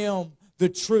I am the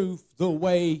truth, the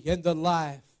way, and the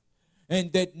life,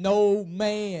 and that no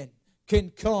man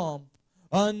can come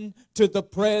unto the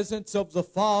presence of the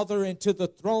Father and to the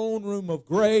throne room of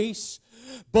grace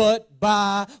but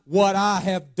by what I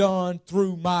have done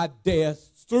through my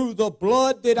death, through the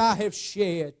blood that I have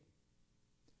shed.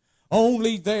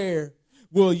 Only there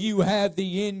will you have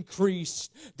the increase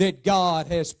that God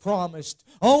has promised.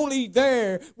 Only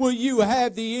there will you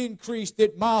have the increase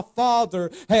that my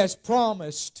Father has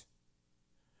promised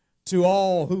to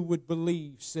all who would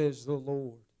believe, says the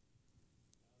Lord.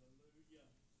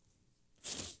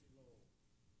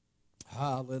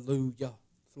 Hallelujah.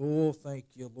 Oh, thank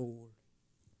you, Lord.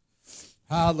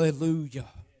 Hallelujah.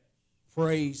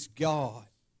 Praise God.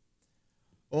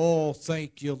 Oh,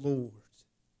 thank you, Lord.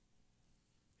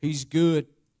 He's good.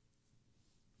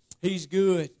 He's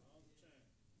good.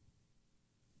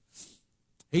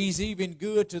 He's even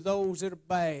good to those that are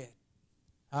bad.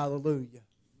 Hallelujah.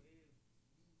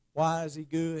 Why is He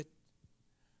good?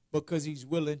 Because He's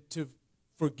willing to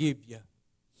forgive you.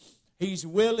 He's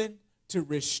willing to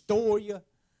restore you.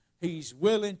 He's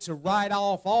willing to write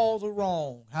off all the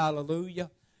wrong.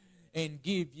 Hallelujah. And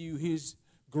give you His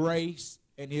grace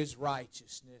and His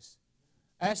righteousness.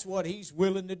 That's what He's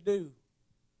willing to do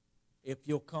if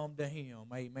you'll come to Him.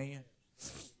 Amen.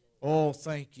 Oh,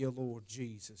 thank you, Lord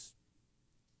Jesus.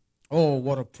 Oh,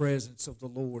 what a presence of the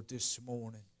Lord this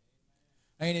morning.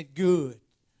 Ain't it good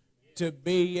to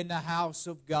be in the house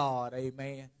of God?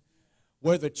 Amen.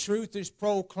 Where the truth is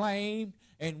proclaimed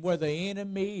and where the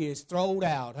enemy is thrown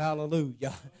out.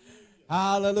 Hallelujah.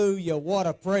 Hallelujah. What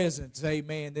a presence,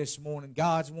 amen, this morning.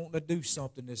 God's wanting to do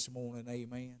something this morning,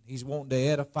 amen. He's wanting to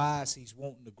edify us. He's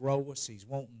wanting to grow us. He's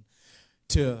wanting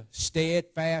to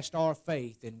steadfast our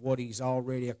faith in what He's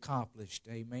already accomplished,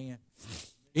 amen.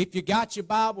 If you got your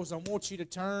Bibles, I want you to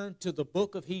turn to the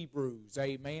book of Hebrews,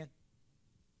 amen.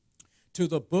 To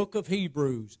the book of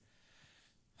Hebrews.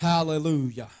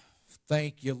 Hallelujah.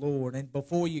 Thank you, Lord. And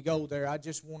before you go there, I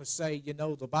just want to say, you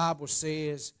know, the Bible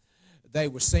says, they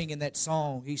were singing that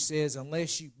song. He says,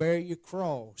 unless you bear your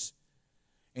cross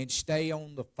and stay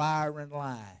on the firing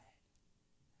line.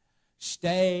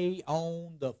 Stay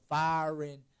on the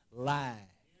firing line.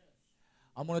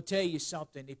 I'm going to tell you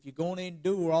something. If you're going to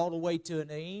endure all the way to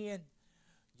the end,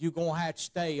 you're going to have to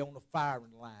stay on the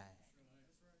firing line.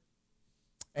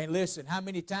 And listen, how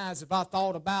many times have I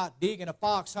thought about digging a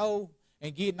foxhole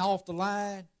and getting off the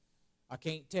line? I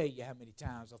can't tell you how many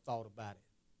times I've thought about it.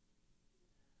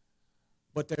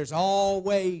 But there's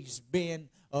always been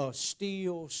a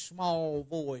still small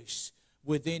voice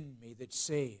within me that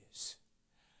says,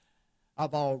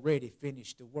 I've already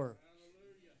finished the work.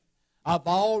 I've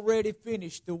already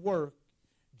finished the work.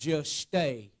 Just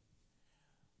stay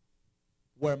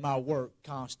where my work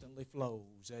constantly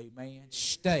flows. Amen.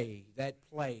 Stay that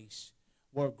place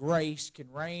where grace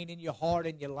can reign in your heart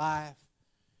and your life,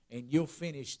 and you'll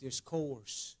finish this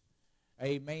course.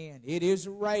 Amen. It is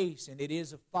a race and it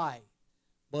is a fight,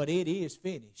 but it is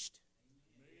finished.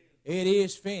 It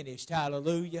is finished.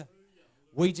 Hallelujah.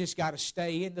 We just got to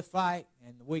stay in the fight,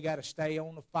 and we got to stay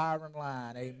on the firing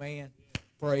line. Amen.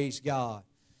 Praise God.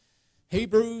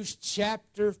 Hebrews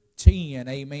chapter 10.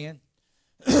 Amen.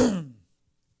 I'm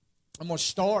going to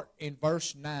start in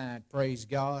verse 9. Praise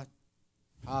God.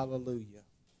 Hallelujah.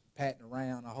 Patting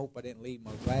around. I hope I didn't leave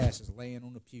my glasses laying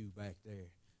on the pew back there.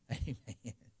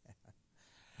 Amen.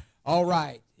 All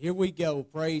right. Here we go.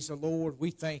 Praise the Lord. We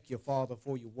thank you, Father,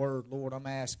 for your word. Lord, I'm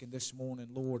asking this morning,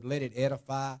 Lord, let it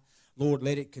edify. Lord,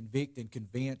 let it convict and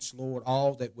convince, Lord,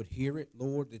 all that would hear it,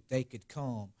 Lord, that they could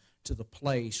come to the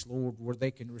place, Lord, where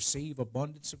they can receive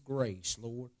abundance of grace,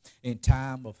 Lord, in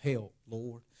time of help,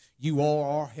 Lord. You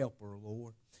are our helper,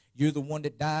 Lord. You're the one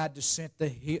that died to send the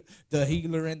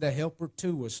healer and the helper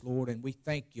to us, Lord, and we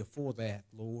thank you for that,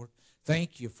 Lord.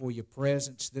 Thank you for your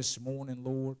presence this morning,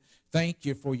 Lord. Thank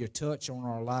you for your touch on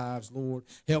our lives, Lord.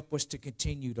 Help us to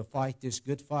continue to fight this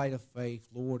good fight of faith,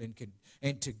 Lord,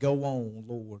 and to go on,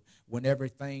 Lord. When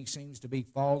everything seems to be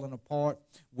falling apart,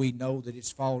 we know that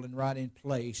it's falling right in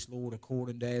place, Lord,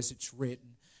 according to as it's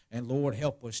written. And, Lord,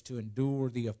 help us to endure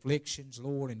the afflictions,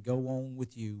 Lord, and go on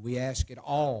with you. We ask it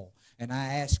all, and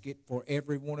I ask it for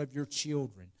every one of your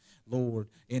children, Lord,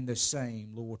 in the same,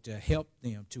 Lord, to help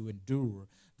them to endure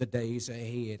the days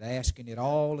ahead. Asking it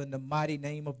all in the mighty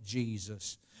name of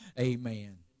Jesus.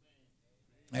 Amen.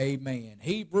 Amen.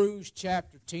 Hebrews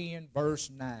chapter 10, verse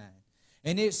 9.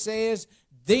 And it says,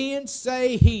 Then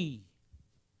say he,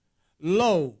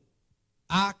 Lo,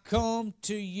 I come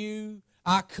to you,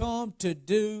 I come to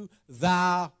do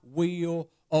thy will,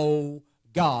 O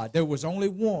God. There was only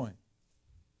one.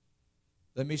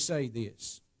 Let me say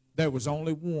this. There was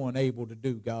only one able to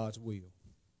do God's will.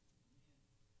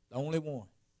 The only one.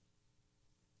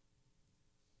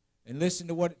 And listen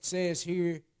to what it says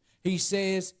here. He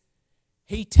says,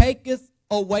 He taketh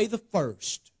away the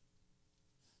first,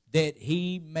 that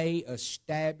he may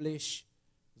establish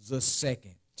the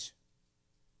second.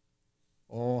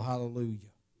 Oh, hallelujah.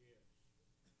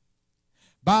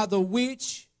 By the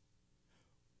which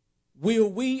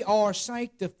we are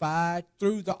sanctified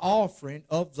through the offering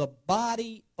of the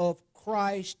body of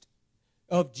Christ,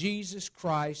 of Jesus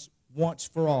Christ, once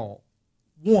for all.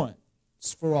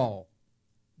 Once for all.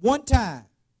 One time.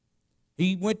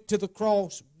 He went to the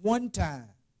cross one time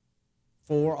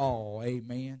for all.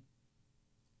 Amen.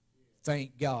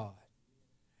 Thank God.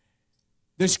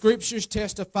 The scriptures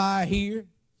testify here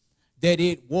that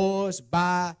it was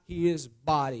by his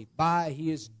body, by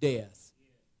his death,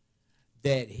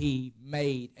 that he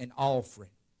made an offering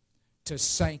to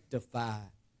sanctify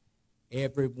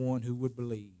everyone who would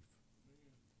believe.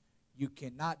 You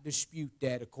cannot dispute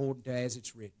that according to as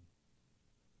it's written.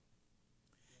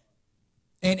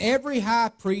 And every high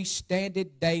priest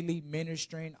standeth daily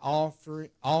ministering,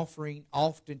 offering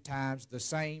oftentimes the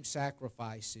same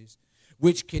sacrifices,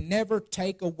 which can never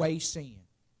take away sin.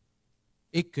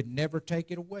 It could never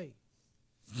take it away.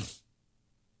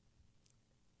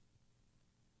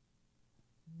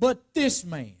 But this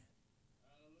man,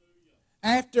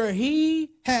 after he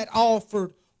had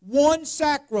offered one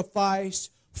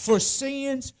sacrifice for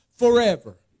sins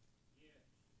forever,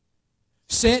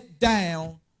 sat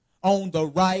down on the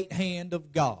right hand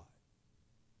of God.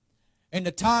 And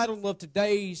the title of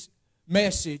today's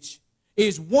message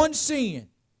is one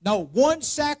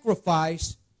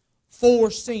sacrifice for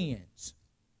sins.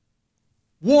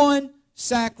 One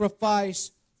sacrifice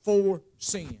for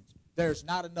sins. There's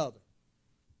not another.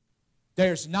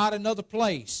 There's not another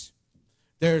place.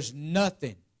 There's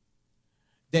nothing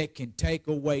that can take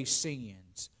away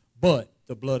sins but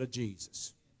the blood of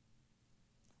Jesus.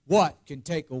 What can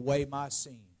take away my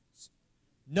sins?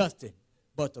 Nothing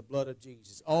but the blood of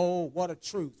Jesus. Oh, what a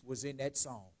truth was in that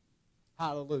song.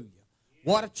 Hallelujah.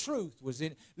 What a truth was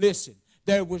in it. Listen,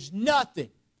 there was nothing.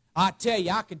 I tell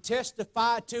you, I can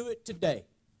testify to it today.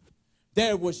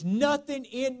 There was nothing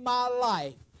in my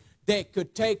life that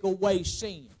could take away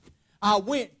sin. I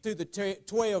went through the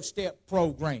 12-step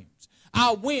programs.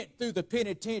 I went through the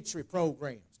penitentiary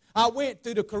programs. I went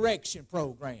through the correction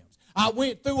programs. I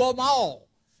went through them all.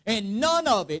 And none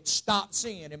of it stopped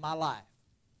sin in my life.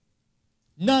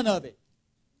 None of it.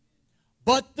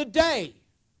 But the day,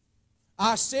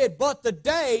 I said, but the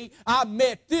day I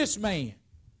met this man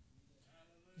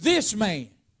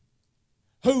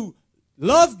who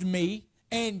loved me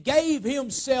and gave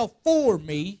himself for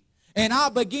me, and I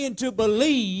began to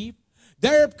believe,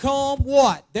 there come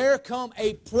what? There come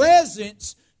a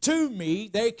presence to me.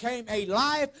 There came a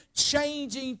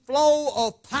life-changing flow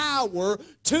of power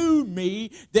to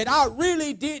me that I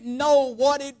really didn't know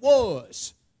what it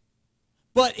was.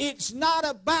 But it's not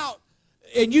about,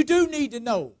 and you do need to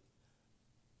know.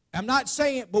 I'm not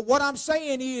saying, but what I'm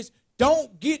saying is,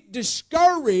 don't get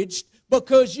discouraged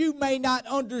because you may not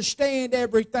understand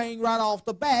everything right off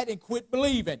the bat and quit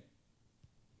believing.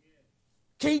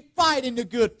 Keep fighting the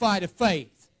good fight of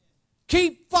faith.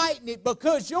 Keep fighting it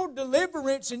because your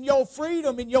deliverance and your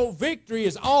freedom and your victory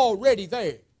is already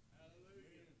there.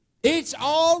 It's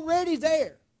already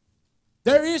there.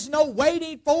 There is no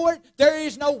waiting for it. There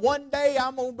is no one day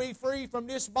I'm going to be free from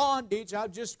this bondage.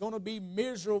 I'm just going to be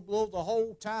miserable the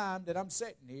whole time that I'm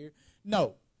sitting here.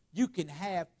 No, you can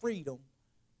have freedom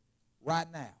right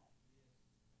now.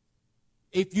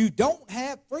 If you don't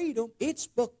have freedom, it's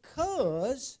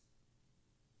because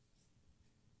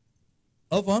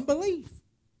of unbelief.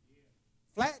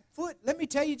 flat foot. Let me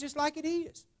tell you just like it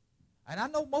is. And I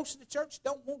know most of the church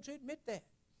don't want to admit that.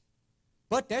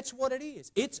 But that's what it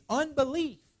is. It's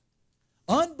unbelief.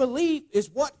 Unbelief is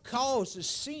what causes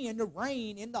sin to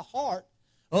reign in the heart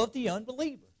of the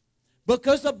unbeliever.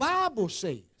 Because the Bible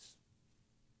says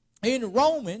in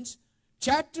Romans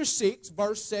chapter 6,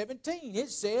 verse 17, it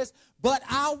says, "But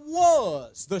I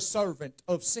was the servant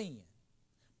of sin,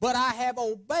 but I have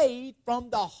obeyed from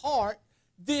the heart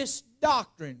this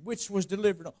doctrine which was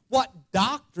delivered." What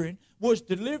doctrine was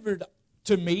delivered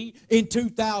to me in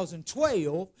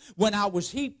 2012 when I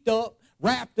was heaped up,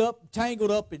 wrapped up,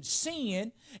 tangled up in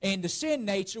sin, and the sin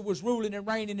nature was ruling and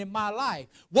reigning in my life?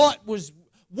 What was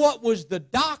the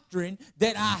doctrine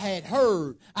that I had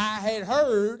heard? I had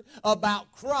heard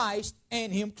about Christ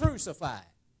and Him crucified.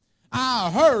 I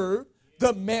heard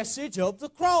the message of the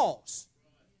cross.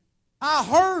 I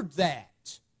heard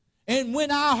that. And when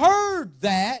I heard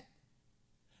that,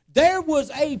 there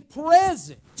was a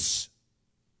presence.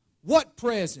 What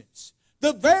presence?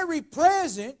 The very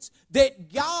presence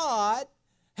that God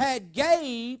had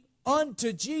gave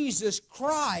unto Jesus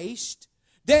Christ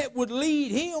that would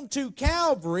lead Him to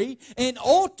Calvary, and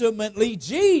ultimately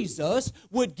Jesus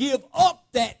would give up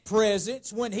that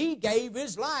presence when He gave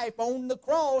His life on the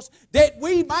cross that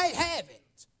we might have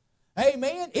it.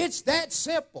 Amen? It's that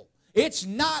simple. It's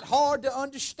not hard to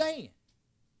understand.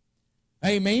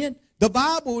 Amen? The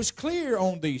Bible is clear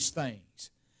on these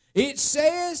things. It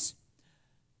says,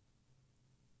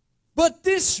 "But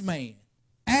this man,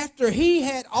 after he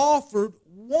had offered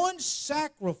one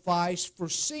sacrifice for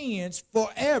sins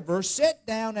forever, sat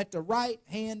down at the right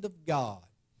hand of God."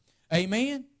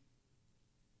 Amen?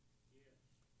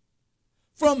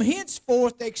 "From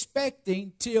henceforth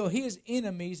expecting till his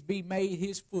enemies be made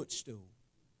his footstool.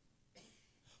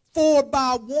 For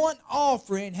by one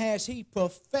offering has he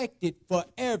perfected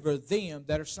forever them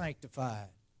that are sanctified.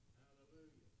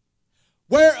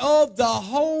 Whereof the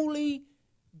Holy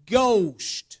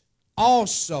Ghost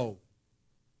also,"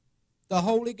 the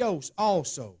Holy Ghost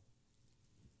also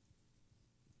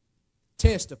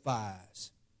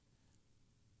testifies.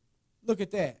 Look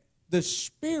at that. The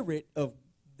Spirit of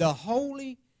the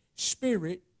Holy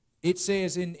Spirit, it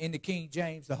says in the King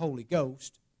James, the Holy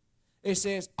Ghost, it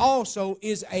says also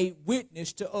is a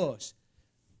witness to us.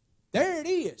 There it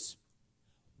is.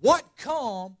 What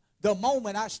come the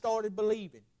moment I started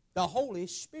believing? The Holy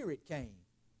Spirit came.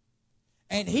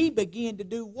 And He began to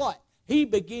do what? He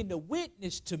began to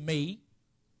witness to me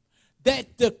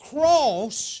that the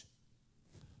cross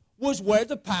was where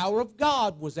the power of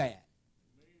God was at.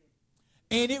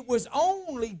 And it was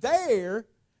only there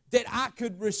that I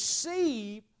could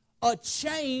receive a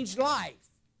changed life.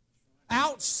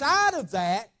 Outside of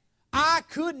that, I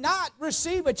could not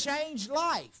receive a changed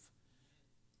life.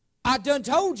 I done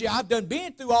told you, I've done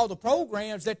been through all the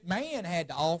programs that man had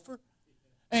to offer,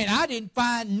 and I didn't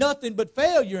find nothing but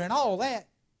failure in all that.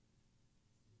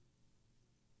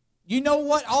 You know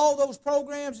what all those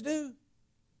programs do?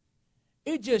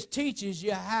 It just teaches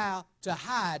you how to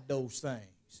hide those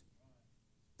things.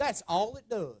 That's all it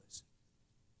does.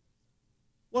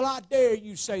 Well, I dare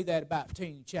you to say that about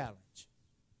Teen Challenge.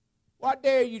 Well, I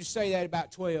dare you to say that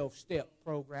about 12-step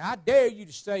program. I dare you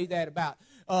to say that about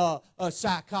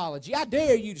psychology. I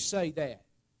dare you to say that.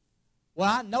 Well,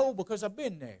 I know because I've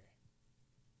been there.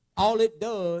 All it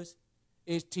does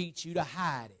is teach you to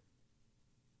hide it.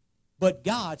 But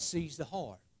God sees the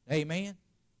heart. Amen?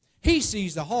 He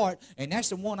sees the heart, and that's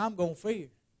the one I'm going to fear.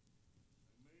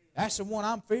 That's the one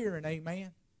I'm fearing.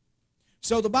 Amen?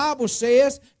 So the Bible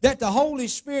says that the Holy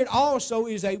Spirit also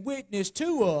is a witness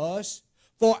to us.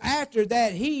 For after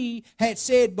that He had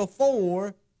said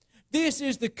before, "This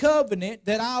is the covenant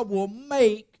that I will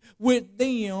make with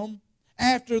them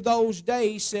after those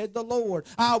days, said the Lord.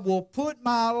 I will put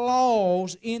my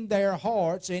laws in their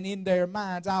hearts, and in their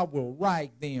minds I will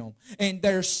write them. And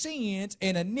their sins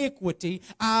and iniquity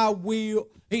I will,"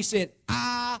 He said,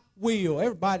 "I will."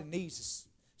 Everybody needs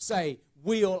to say,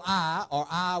 "Will I," or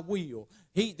 "I will."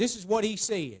 This is what He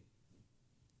said.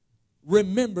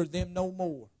 "Remember them no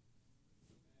more."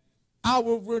 I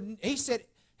will. He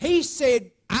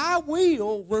said, "I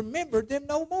will remember them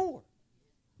no more."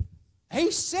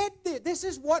 He said this. This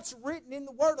is what's written in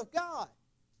the Word of God.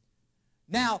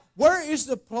 Now, where is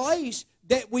the place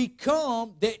that we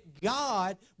come that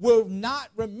God will not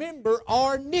remember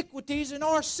our iniquities and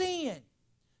our sin?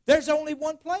 There's only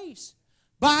one place.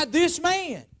 By this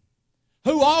man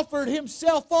who offered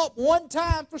Himself up one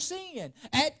time for sin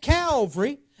at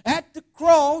Calvary, at the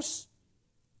cross.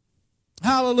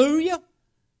 Hallelujah.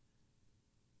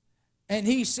 And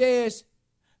He says,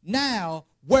 now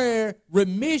where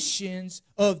remissions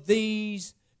of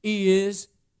these is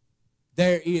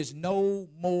there is no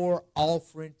more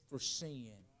offering for sin.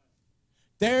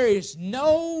 There is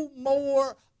no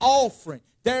more offering.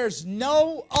 There's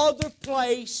no other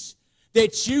place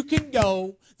that you can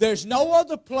go. There's no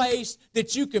other place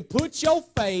that you can put your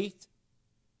faith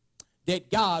that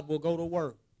God will go to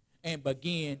work and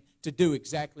begin to do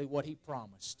exactly what He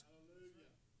promised.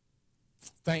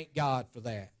 Thank God for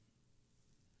that.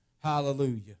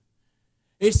 Hallelujah.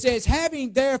 It says,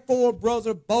 having therefore,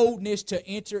 brother, boldness to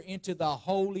enter into the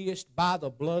holiest by the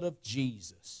blood of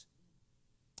Jesus.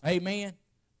 Amen.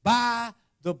 By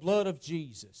the blood of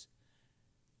Jesus.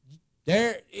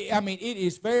 It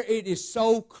is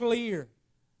so clear,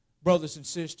 brothers and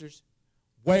sisters,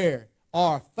 where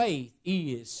our faith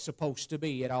is supposed to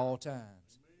be at all times.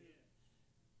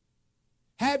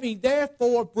 Having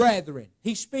therefore, brethren,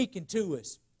 He's speaking to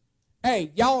us.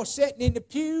 Hey, y'all sitting in the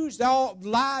pews, y'all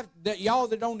live, y'all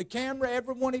that on the camera,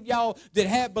 every one of y'all that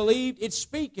have believed, it's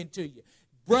speaking to you.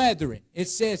 Brethren, it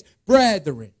says,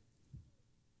 brethren.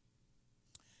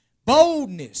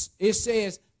 Boldness, it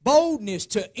says, boldness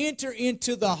to enter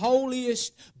into the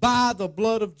holiest by the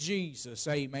blood of Jesus.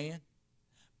 Amen.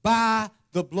 By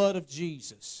the blood of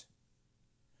Jesus.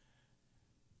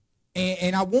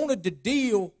 And I wanted to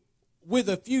deal with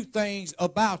a few things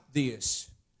about this.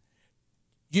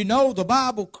 You know, the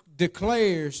Bible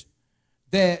declares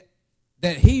that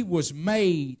He was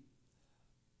made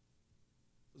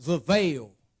the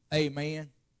veil. Amen.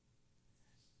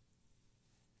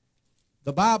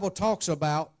 The Bible talks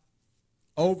about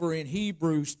over in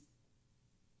Hebrews,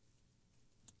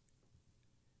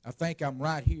 I think I'm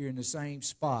right here in the same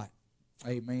spot.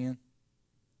 Amen.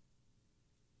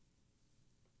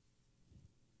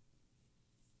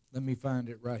 Let me find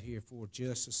it right here for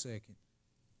just a second.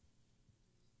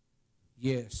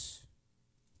 Yes.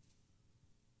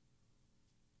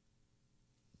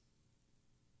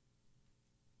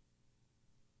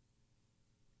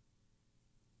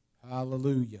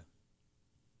 Hallelujah.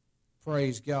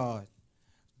 Praise God.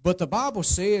 But the Bible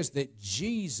says that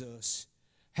Jesus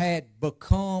had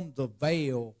become the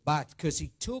veil because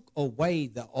He took away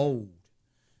the old.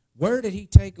 Where did He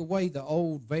take away the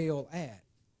old veil at?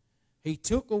 He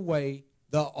took away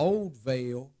the old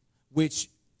veil, which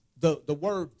the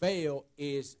word veil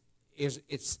it's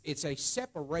a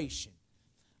separation.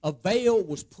 A veil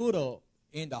was put up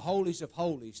in the holies of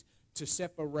holies to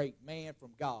separate man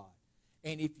from God.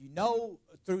 And if you know,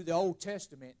 through the Old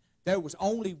Testament, there was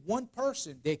only one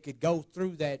person that could go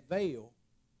through that veil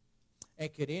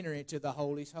and could enter into the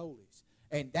holies of holies.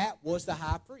 And that was the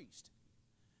high priest.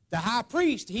 The high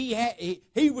priest,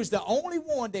 he was the only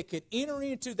one that could enter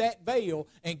into that veil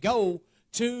and go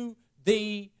to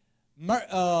the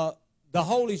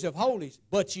holies of holies.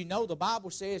 But you know, the Bible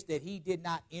says that he did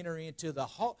not enter into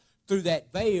through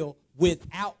that veil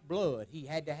without blood. He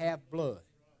had to have blood.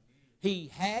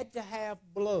 He had to have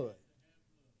blood.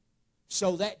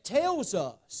 So that tells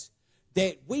us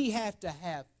that we have to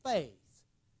have faith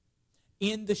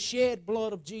in the shed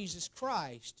blood of Jesus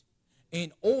Christ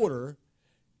in order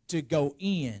to go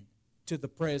in to the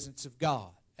presence of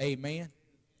God. Amen.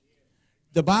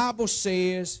 The Bible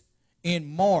says in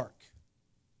Mark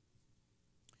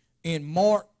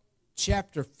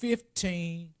chapter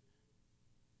 15,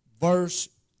 verse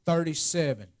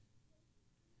 37.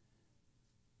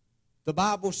 The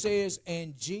Bible says,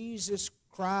 and Jesus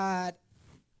cried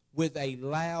with a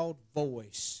loud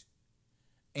voice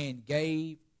and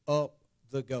gave up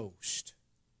the ghost.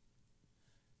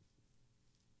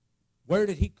 Where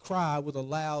did He cry with a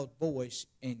loud voice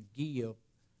and give?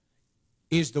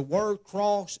 Is the word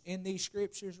cross in these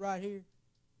scriptures right here?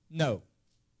 No.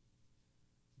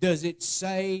 Does it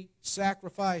say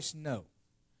sacrifice? No.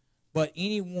 But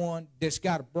anyone that's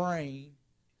got a brain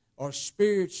or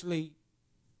spiritually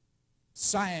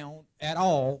sound at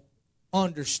all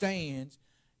understands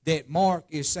that Mark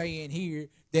is saying here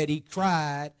that he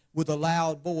cried with a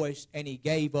loud voice and he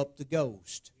gave up the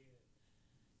ghost.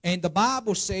 And the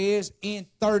Bible says in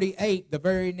 38, the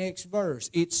very next verse,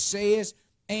 it says,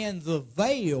 and the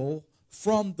veil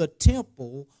from the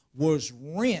temple was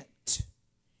rent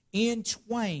in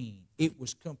twain. It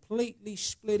was completely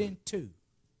split in two,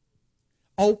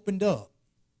 opened up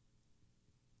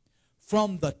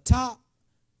from the top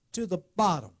to the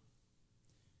bottom.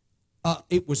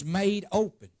 It was made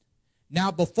open.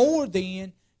 Now before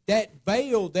then, that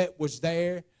veil that was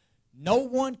there, no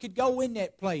one could go in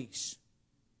that place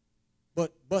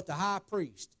but the high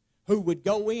priest, who would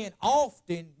go in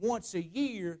often once a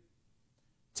year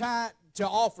to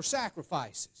offer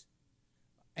sacrifices.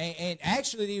 And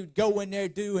actually he would go in there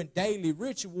doing daily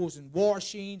rituals and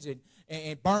washings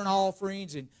and burnt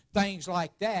offerings and things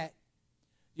like that.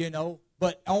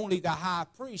 but only the high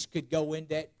priest could go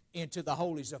into the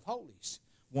holies of holies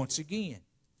once again.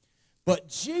 But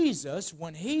Jesus,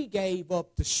 when he gave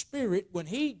up the Spirit, when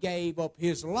he gave up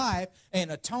his life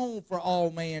and atoned for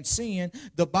all man's sin,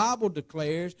 the Bible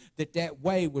declares that that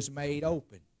way was made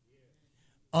open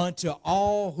unto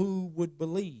all who would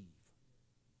believe.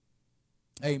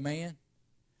 Amen.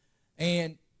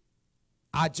 And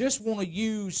I just want to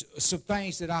use some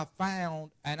things that I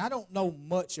found, and I don't know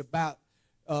much about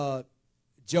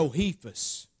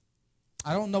Josephus.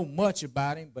 I don't know much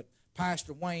about him, but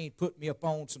Pastor Wayne put me up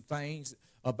on some things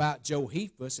about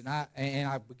Josephus, and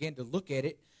I began to look at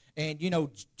it. And,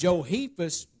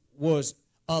 Josephus was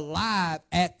alive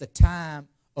at the time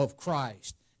of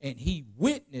Christ, and he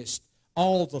witnessed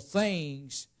all the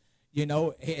things, and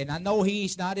I know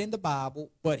he's not in the Bible,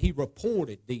 but he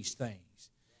reported these things.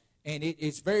 And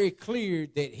it's very clear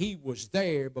that he was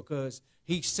there because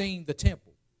he seen the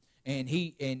temple. And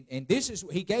he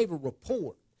gave a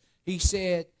report. He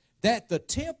said that the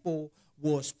temple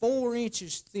was 4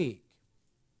 inches thick.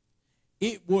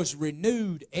 It was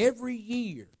renewed every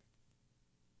year.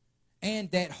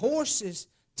 And that horses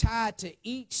tied to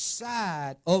each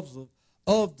side of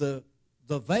the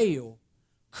veil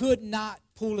could not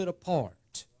pull it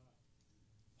apart.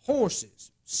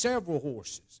 Horses, several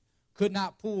horses, could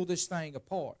not pull this thing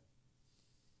apart.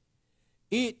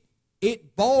 It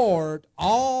barred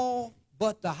all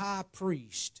but the high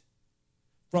priest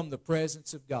from the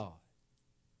presence of God.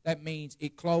 That means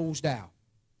it closed out.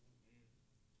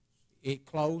 It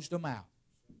closed them out.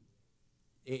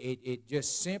 It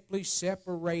just simply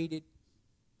separated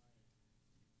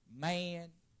man.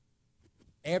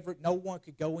 No one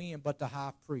could go in but the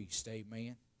high priest.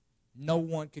 Amen. No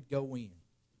one could go in.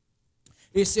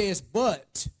 It says,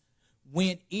 but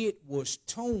when it was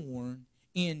torn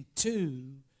in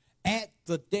two at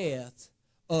the death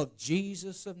of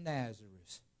Jesus of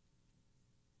Nazareth,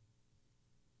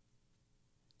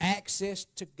 access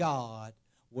to God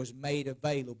was made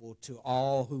available to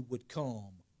all who would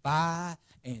come by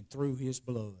and through his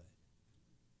blood.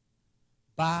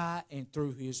 By and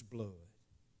through his blood.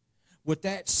 With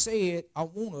that said, I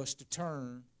want us to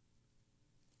turn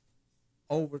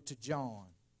over to John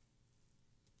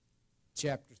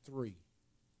chapter 3.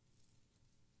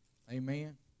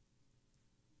 Amen.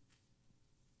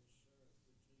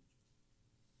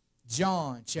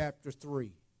 John chapter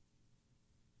 3.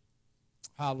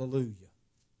 Hallelujah.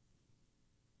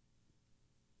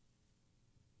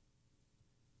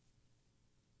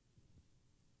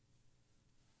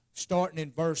 Starting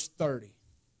in verse 30.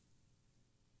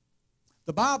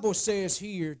 The Bible says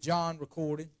here, John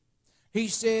recorded, he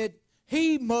said,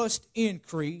 he must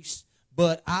increase,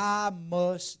 but I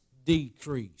must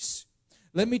decrease.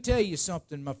 Let me tell you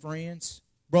something, my friends,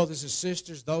 brothers and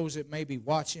sisters, those that may be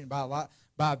watching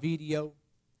by video.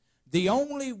 The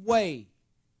only way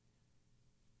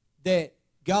that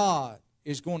God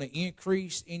is going to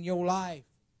increase in your life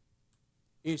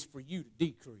is for you to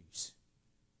decrease.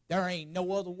 There ain't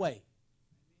no other way.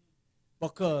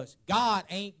 Because God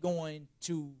ain't going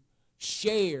to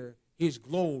share his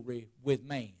glory with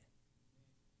man.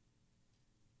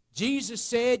 Jesus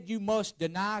said you must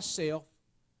deny self,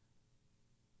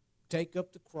 take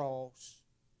up the cross,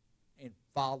 and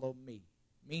follow me.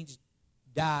 It means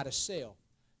die to self.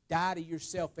 Die to your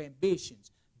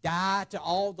self-ambitions. Die to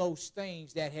all those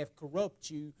things that have corrupted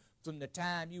you from the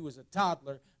time you was a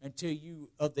toddler until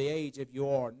you of the age of you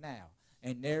are now.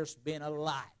 And there's been a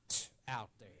lot out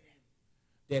there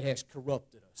that has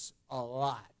corrupted us. A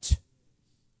lot.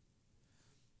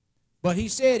 But he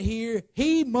said here,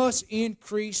 he must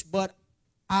increase, but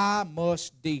I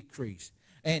must decrease.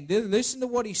 And listen to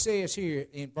what he says here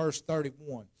in verse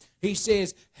 31. He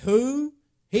says,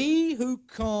 he who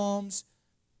comes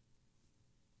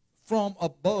from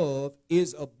above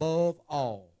is above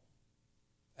all.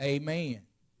 Amen.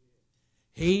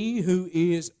 He who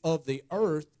is of the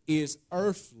earth is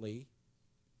earthly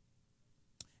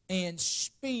and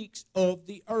speaks of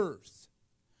the earth.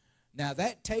 Now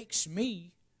that takes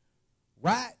me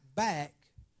right back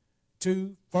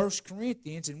to 1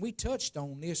 Corinthians, and we touched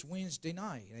on this Wednesday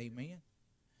night. Amen.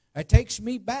 That takes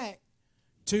me back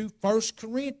to 1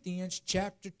 Corinthians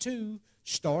chapter 2,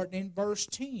 starting in verse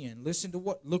 10.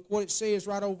 Look what it says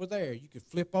right over there. You can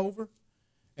flip over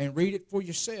and read it for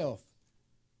yourself.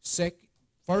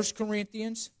 1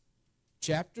 Corinthians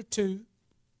chapter 2.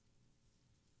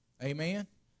 Amen.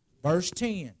 Verse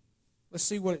 10. Let's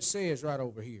see what it says right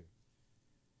over here.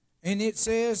 And it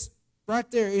says, right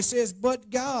there, it says, but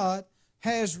God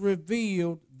has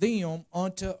revealed them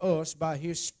unto us by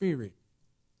his Spirit.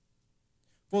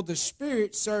 For the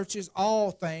Spirit searches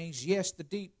all things, yes, the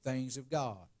deep things of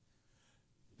God.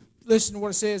 Listen to what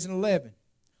it says in 11.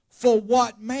 For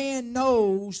what man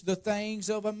knows the things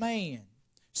of a man,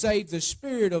 save the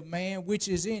spirit of man which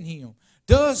is in him?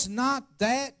 Does not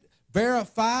that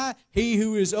verify he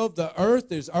who is of the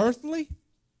earth is earthly?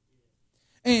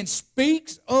 And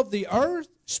speaks of the earth,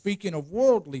 speaking of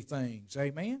worldly things.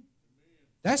 Amen?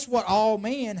 That's what all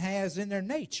man has in their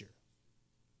nature.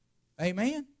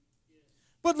 Amen?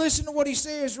 But listen to what he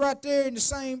says right there in the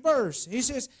same verse. He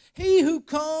says, he who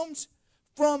comes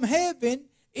from heaven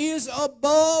is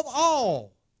above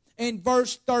all. In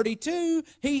verse 32,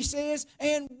 he says,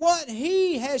 and what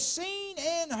he has seen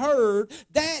and heard,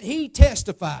 that he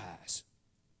testifies.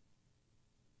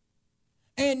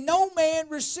 And no man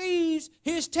receives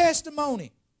his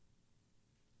testimony.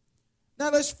 Now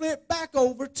let's flip back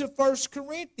over to 1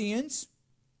 Corinthians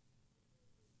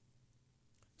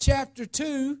chapter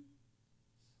 2,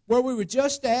 where we were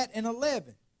just at in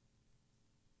 11.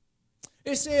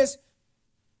 It says,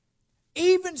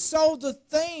 even so the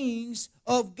things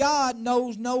of God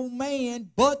knows no man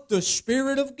but the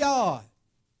Spirit of God.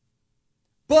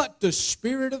 But the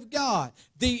Spirit of God.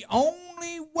 The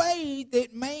only way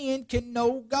that man can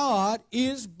know God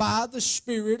is by the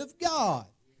Spirit of God.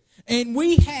 And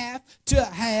we have to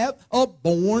have a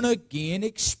born-again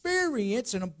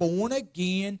experience and a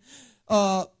born-again,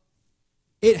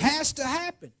 it has to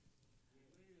happen.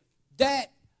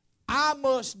 That I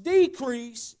must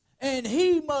decrease and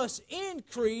he must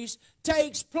increase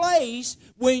takes place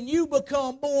when you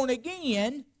become born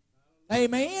again.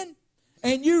 Amen?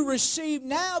 And you receive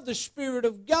now the Spirit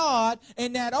of God,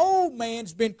 and that old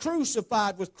man's been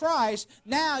crucified with Christ.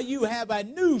 Now you have a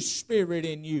new spirit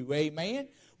in you. Amen?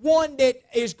 One that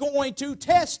is going to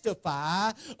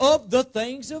testify of the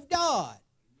things of God.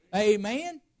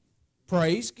 Amen?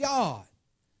 Praise God.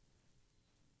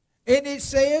 And it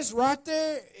says right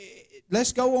there,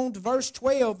 let's go on to verse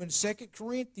 12 in 1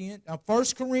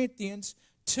 Corinthians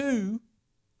 2,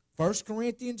 1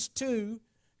 Corinthians 2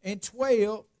 and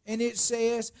 12, and it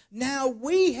says, now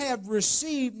we have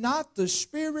received not the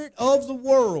spirit of the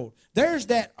world. There's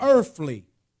that earthly.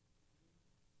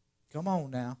 Come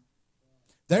on now.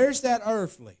 There's that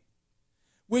earthly,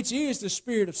 which is the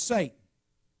spirit of Satan.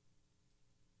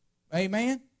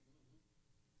 Amen?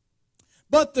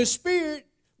 But the Spirit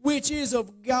which is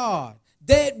of God,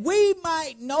 that we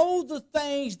might know the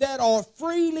things that are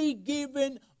freely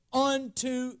given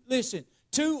unto, listen,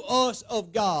 to us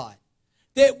of God.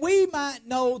 That we might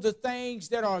know the things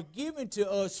that are given to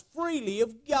us freely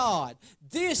of God.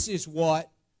 This is what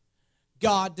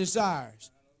God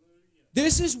desires.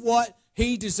 This is what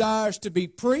He desires to be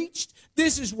preached.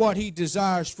 This is what He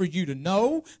desires for you to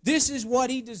know. This is what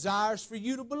He desires for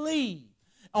you to believe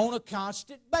on a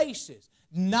constant basis.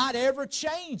 Not ever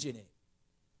changing it.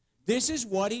 This is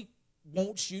what He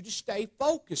wants you to stay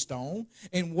focused on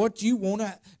and what you want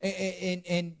to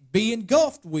and be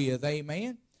engulfed with.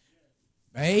 Amen.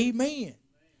 Amen.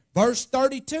 Verse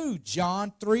 32,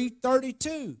 John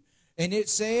 3:32. And it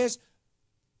says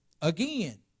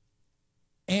again,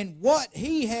 and what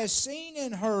He has seen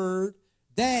and heard,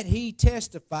 that He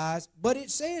testifies. But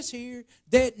it says here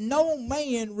that no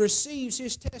man receives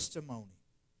His testimony.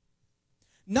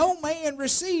 No man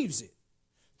receives it.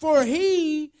 For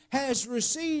he has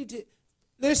received it.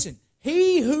 Listen,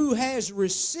 he who has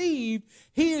received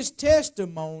His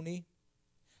testimony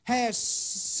has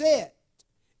set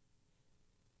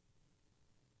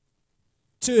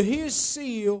to His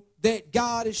seal that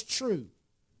God is true.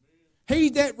 He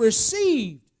that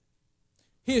received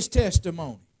His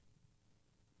testimony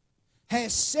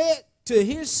has set to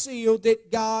His seal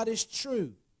that God is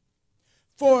true.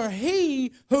 For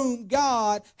He whom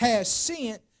God has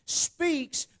sent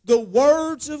speaks the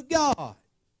words of God.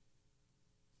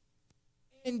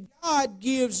 And God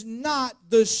gives not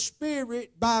the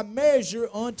Spirit by measure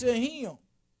unto Him.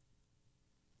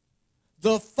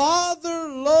 The Father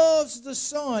loves the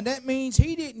Son. That means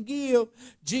He didn't give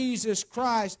Jesus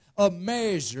Christ a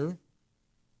measure.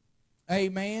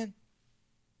 Amen.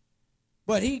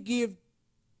 But He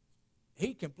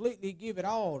completely give it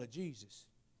all to Jesus.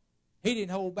 He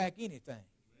didn't hold back anything.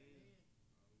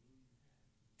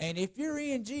 And if you're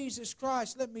in Jesus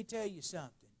Christ, let me tell you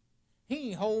something. He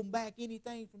ain't holding back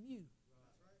anything from you.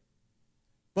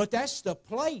 But that's the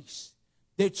place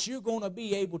that you're going to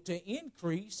be able to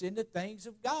increase in the things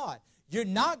of God. You're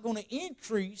not going to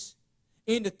increase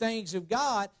in the things of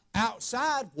God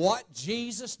outside what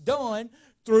Jesus done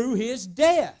through His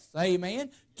death.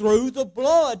 Amen. Through the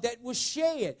blood that was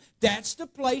shed. That's the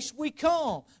place we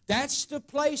come. That's the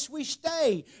place we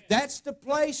stay. That's the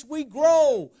place we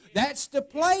grow. That's the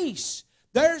place.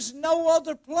 There's no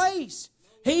other place.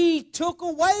 He took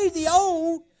away the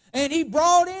old And He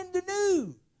brought in the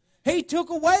new. He took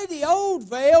away the old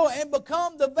veil and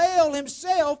become the veil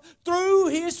Himself through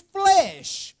His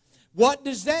flesh. What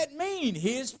does that mean,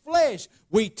 His flesh?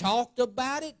 We talked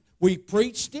about it. We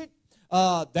preached it.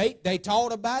 They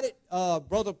taught about it.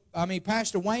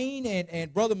 Pastor Wayne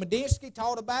and Brother Medinsky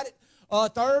taught about it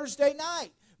Thursday night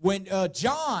when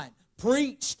John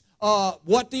preached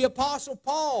what the Apostle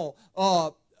Paul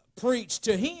preached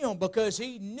to him, because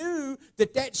he knew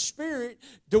that Spirit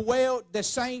dwelled, the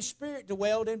same Spirit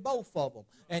dwelled in both of them.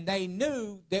 And they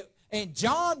knew that, and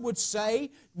John would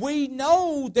say, we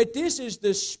know that this is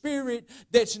the Spirit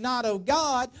that's not of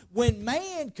God, when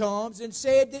man comes and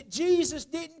said that Jesus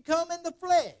didn't come in the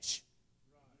flesh.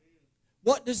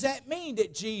 What does that mean,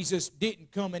 that Jesus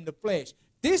didn't come in the flesh?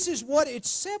 This is what it's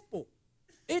simple.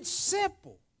 It's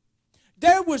simple.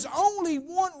 There was only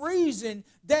one reason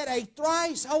that a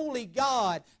thrice holy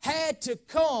God had to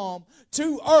come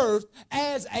to earth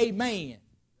as a man.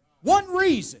 One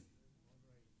reason.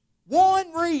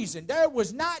 One reason. There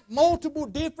was not multiple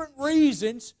different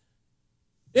reasons.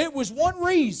 It was one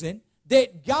reason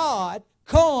that God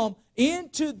come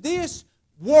into this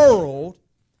world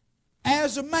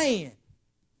as a man.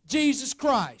 Jesus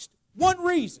Christ. One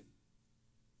reason.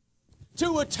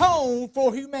 To atone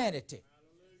for humanity.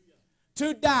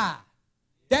 To die.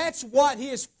 That's what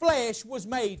His flesh was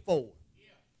made for.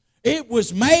 It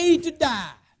was made to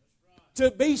die.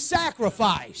 To be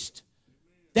sacrificed.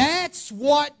 That's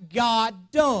what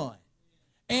God done.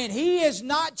 And He has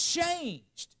not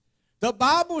changed. The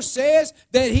Bible says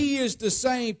that He is the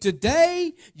same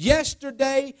today,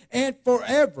 yesterday, and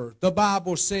forever. The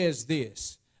Bible says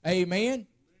this. Amen.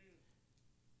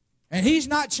 And He's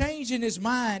not changing His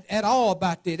mind at all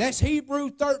about this. That's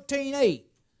Hebrews 13:8.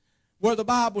 Where the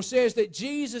Bible says that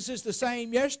Jesus is the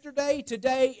same yesterday,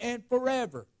 today, and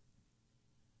forever.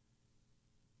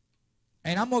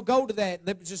 And I'm going to go to that.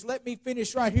 Just let me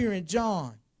finish right here in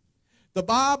John. The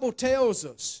Bible tells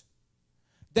us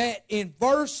that in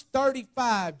verse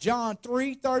 35, John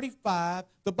 3:35,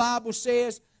 the Bible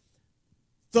says,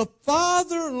 the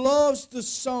Father loves the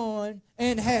Son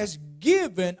and has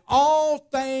given all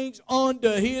things unto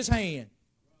His hand.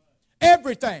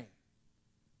 Everything.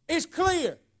 It's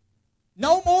clear.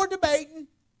 No more debating.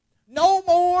 No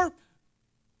more,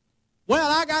 well,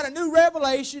 I got a new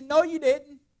revelation. No, you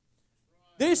didn't.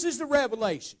 This is the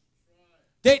revelation.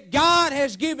 That God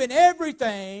has given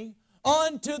everything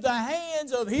unto the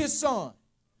hands of His Son.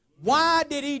 Why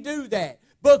did He do that?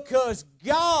 Because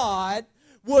God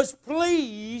was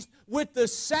pleased with the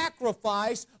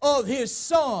sacrifice of His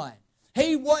Son.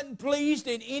 He wasn't pleased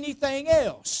in anything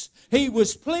else. He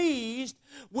was pleased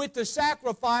with the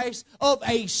sacrifice of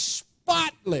a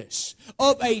spotless,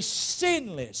 of a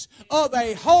sinless, of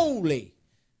a holy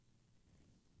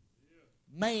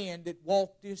man that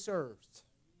walked this earth,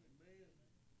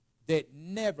 that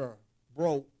never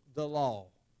broke the law.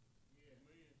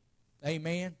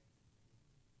 Amen.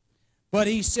 But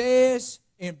He says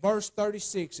in verse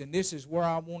 36, and this is where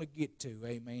I want to get to,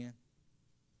 amen.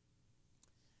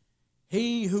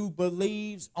 He who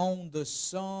believes on the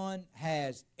Son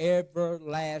has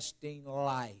everlasting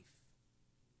life.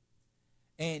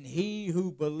 And he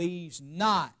who believes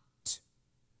not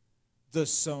the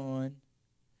Son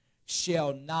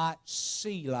shall not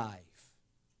see life.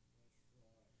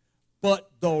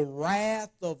 But the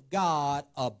wrath of God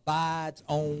abides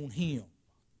on him.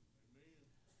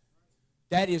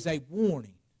 That is a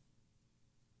warning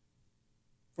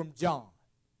from John.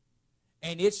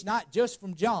 And it's not just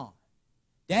from John.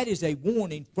 That is a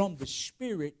warning from the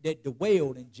Spirit that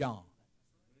dwelled in John.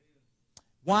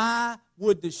 Why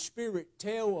would the Spirit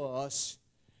tell us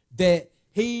that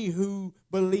he who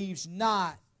believes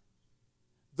not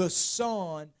the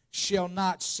Son shall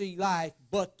not see life,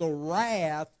 but the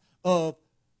wrath of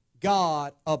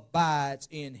God abides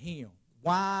in him?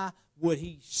 Why would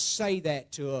He say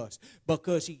that to us?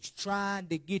 Because He's trying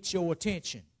to get your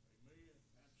attention.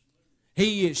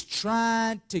 He is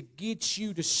trying to get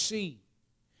you to see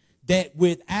that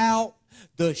without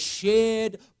the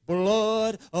shed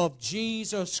blood of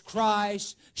Jesus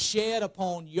Christ shed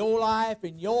upon your life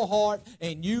and your heart,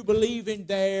 and you believe in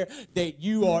there, that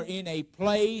you are in a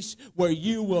place where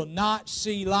you will not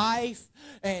see life,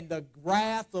 and the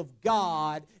wrath of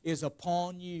God is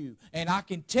upon you. And I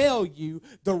can tell you,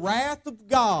 the wrath of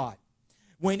God,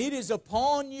 when it is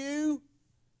upon you,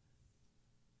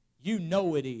 you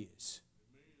know it is.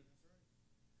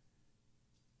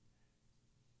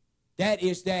 That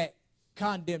is that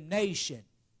condemnation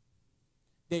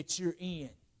that you're in.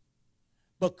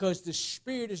 Because the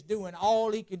Spirit is doing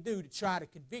all He can do to try to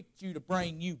convict you, to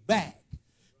bring you back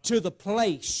to the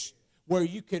place where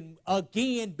you can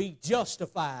again be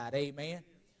justified. Amen.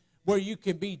 Where you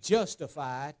can be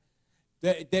justified.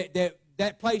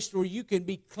 That place where you can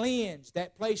be cleansed.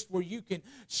 That place where you can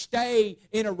stay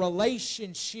in a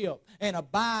relationship and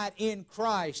abide in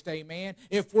Christ. Amen.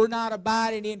 If we're not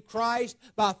abiding in Christ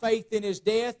by faith in His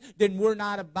death, then we're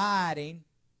not abiding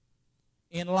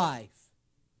in life.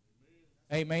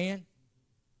 Amen.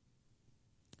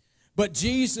 But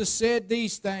Jesus said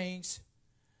these things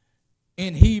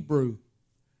in Hebrew.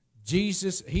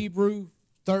 Hebrew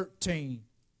 13.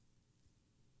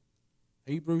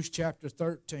 Hebrews chapter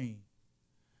 13.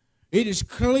 It is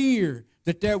clear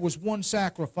that there was one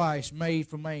sacrifice made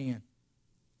for man.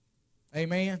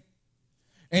 Amen.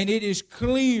 And it is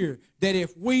clear that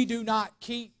if we do not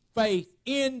keep faith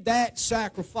in that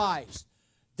sacrifice,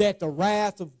 that the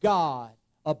wrath of God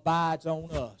abides on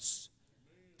us.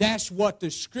 That's what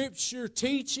the Scripture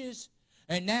teaches,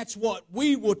 and that's what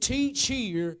we will teach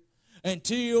here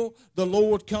until the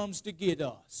Lord comes to get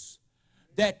us.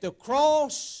 That the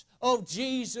cross of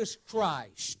Jesus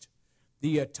Christ,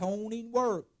 the atoning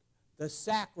work, the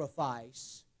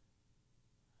sacrifice,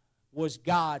 was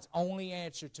God's only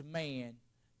answer to man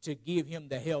to give him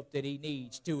the help that he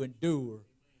needs to endure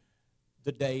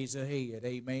the days ahead.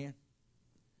 Amen.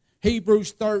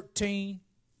 Hebrews 13,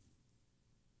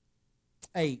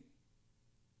 8.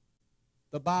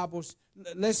 The Bible's,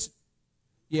 that's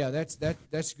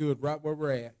good, right where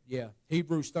we're at. Yeah,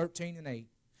 Hebrews 13 and 8.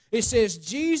 It says,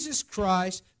 Jesus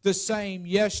Christ, the same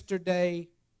yesterday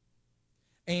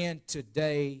and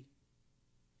today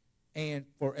and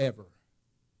forever.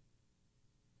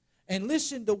 And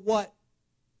listen to what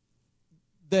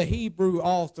the Hebrew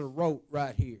author wrote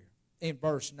right here in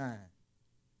verse 9.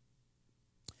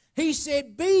 He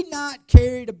said, be not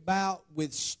carried about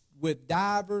with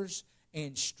divers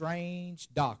and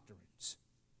strange doctrines.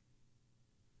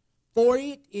 For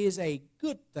it is a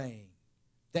good thing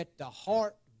that the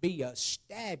heart be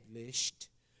established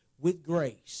with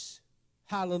grace.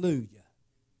 Hallelujah.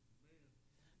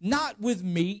 Not with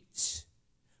meats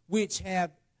which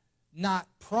have not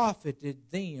profited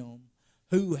them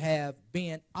who have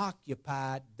been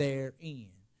occupied therein.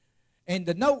 And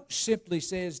the note simply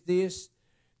says this: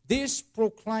 this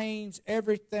proclaims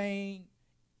everything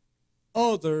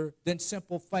other than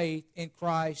simple faith in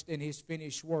Christ and His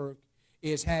finished work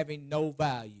is having no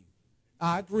value.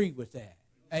 I agree with that.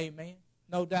 Amen.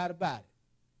 No doubt about it.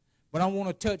 But I want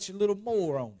to touch a little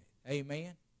more on it.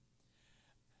 Amen.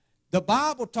 The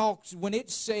Bible talks, when it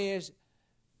says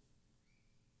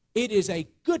it is a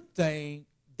good thing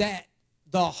that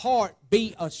the heart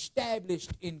be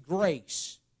established in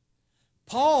grace.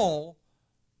 Paul,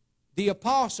 the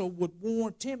apostle, would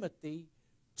warn Timothy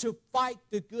to fight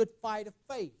the good fight of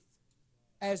faith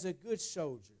as a good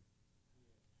soldier.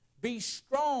 Be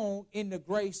strong in the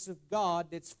grace of God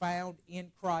that's found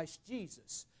in Christ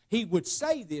Jesus. He would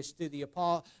say this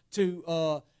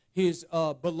to his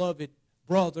beloved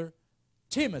brother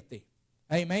Timothy.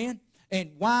 Amen.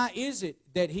 And why is it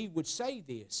that he would say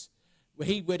this?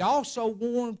 He would also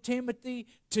warn Timothy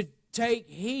to take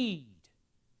heed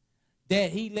that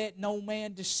he let no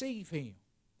man deceive him,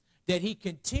 that he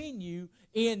continue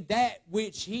in that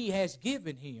which he has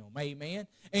given him. Amen.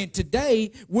 And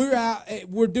today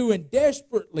we're doing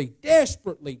desperately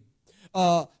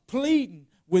pleading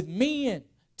with men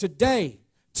today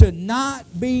to not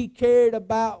be carried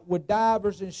about with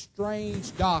divers and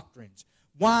strange doctrines.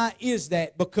 Why is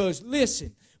that? Because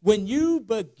listen, when you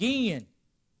begin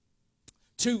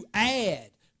to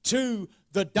add to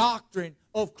the doctrine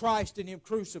of Christ and Him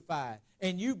crucified,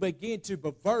 and you begin to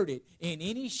pervert it in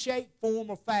any shape,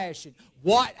 form, or fashion,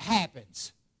 what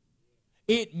happens?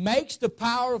 It makes the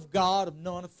power of God of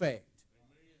none effect.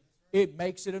 It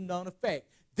makes it of none effect.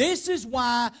 This is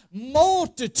why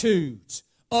multitudes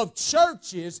of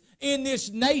churches in this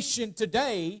nation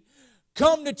today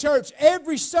come to church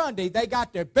every Sunday. They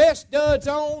got their best duds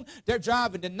on. They're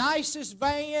driving the nicest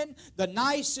van, the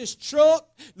nicest truck,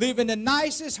 live in the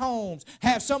nicest homes,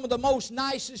 have some of the most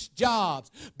nicest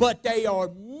jobs. But they are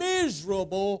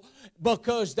miserable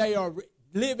because they are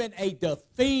living a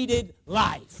defeated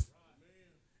life.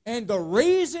 And the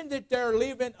reason that they're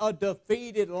living a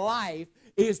defeated life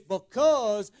is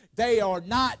because they are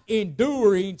not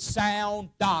enduring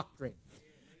sound doctrine.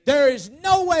 There is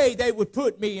no way they would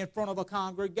put me in front of a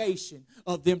congregation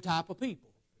of them type of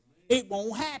people. It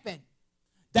won't happen.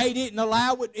 They didn't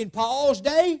allow it in Paul's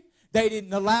day. They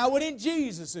didn't allow it in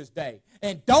Jesus' day.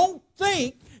 And don't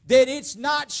think that it's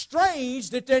not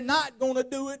strange that they're not going to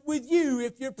do it with you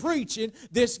if you're preaching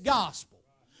this gospel.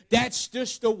 That's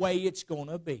just the way it's going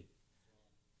to be.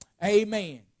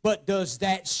 Amen. But does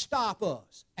that stop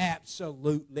us?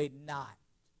 Absolutely not.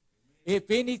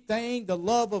 If anything, the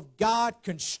love of God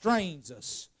constrains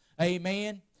us.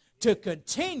 Amen. To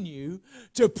continue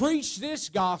to preach this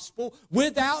gospel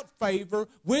without favor,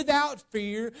 without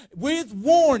fear, with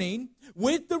warning,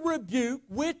 with the rebuke,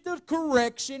 with the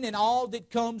correction, and all that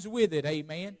comes with it.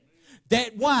 Amen.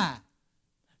 That why?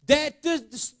 That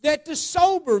the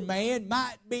sober man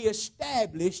might be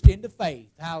established in the faith.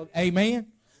 Amen.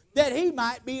 That he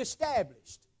might be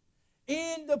established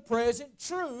in the present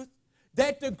truth,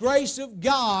 that the grace of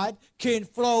God can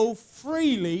flow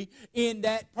freely in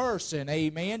that person.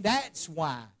 Amen. That's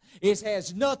why. It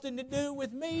has nothing to do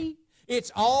with me.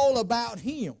 It's all about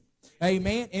Him.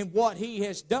 Amen. And what He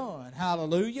has done.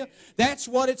 Hallelujah. That's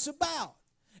what it's about.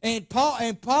 And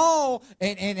Paul,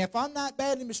 and if I'm not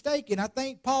badly mistaken, I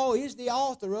think Paul is the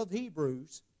author of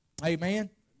Hebrews. Amen.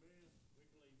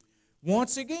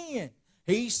 Once again,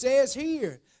 he says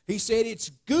here, he said, it's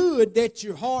good that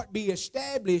your heart be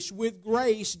established with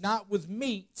grace, not with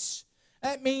meats.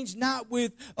 That means not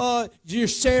with your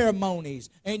ceremonies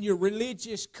and your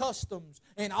religious customs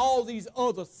and all these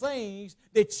other things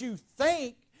that you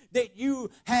think that you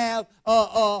have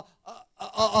a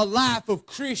life of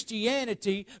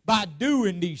Christianity by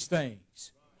doing these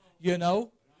things, you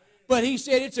know. But he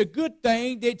said it's a good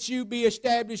thing that you be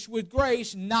established with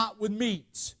grace, not with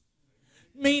meats.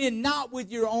 Meaning not with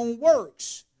your own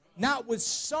works. Not with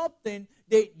something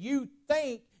that you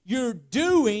think you're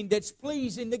doing that's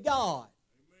pleasing to God.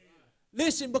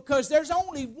 Listen, because there's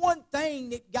only one thing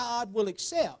that God will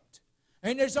accept.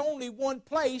 And there's only one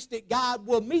place that God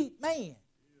will meet man.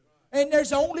 And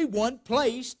there's only one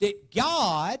place that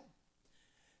God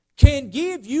can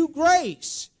give you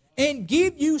grace and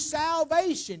give you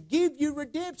salvation, give you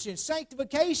redemption,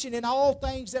 sanctification, and all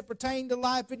things that pertain to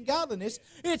life and godliness.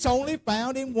 It's only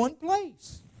found in one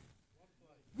place.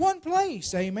 One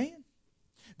place, amen.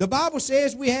 The Bible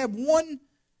says we have one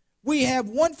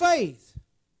faith,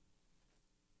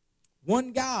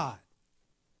 one God,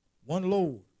 one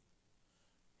Lord.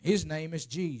 His name is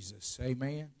Jesus,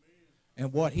 amen.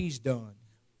 And what He's done.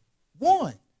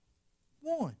 One.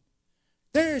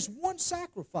 There is one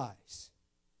sacrifice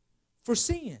for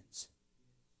sins.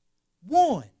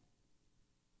 One.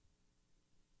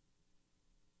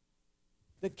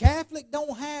 The Catholic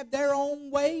don't have their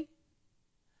own way.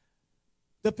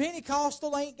 The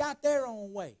Pentecostal ain't got their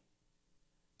own way.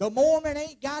 The Mormon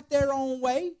ain't got their own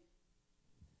way.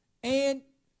 And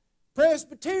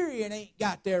Presbyterian ain't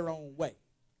got their own way.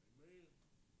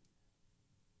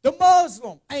 The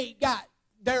Muslim ain't got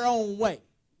their own way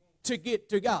to get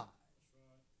to God.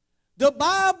 The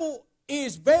Bible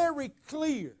is very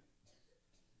clear.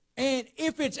 And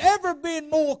if it's ever been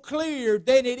more clear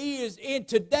than it is in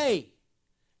today,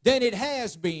 than it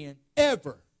has been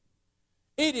ever,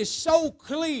 it is so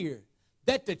clear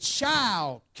that the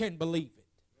child can believe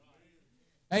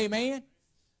it. Amen.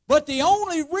 But the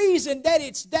only reason that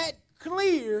it's that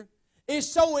clear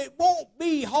is so it won't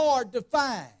be hard to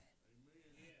find.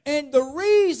 And the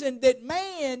reason that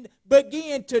man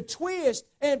began to twist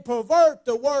and pervert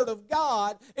the Word of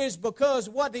God is because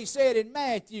what he said in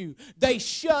Matthew, they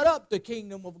shut up the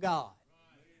kingdom of God.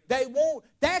 They won't.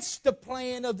 That's the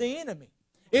plan of the enemy.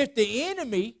 If the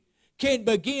enemy can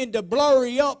begin to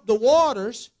blurry up the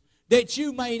waters that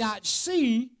you may not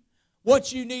see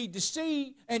what you need to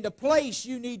see and the place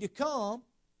you need to come,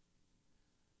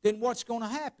 then what's going to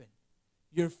happen?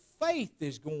 Your faith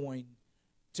is going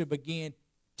to begin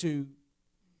to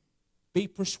be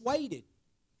persuaded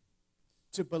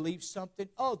to believe something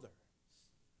other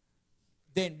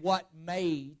than what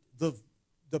made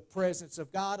the presence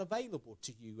of God available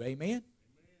to you. Amen?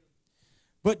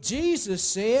 But Jesus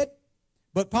said,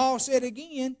 but Paul said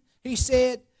again, he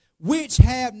said, which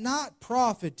have not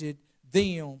profited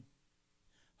them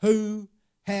who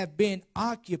have been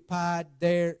occupied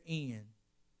therein.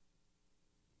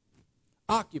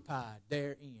 Occupied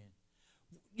therein.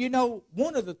 You know,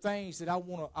 one of the things that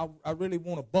I really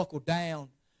want to buckle down,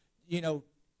 you know,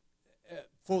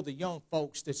 for the young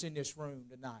folks that's in this room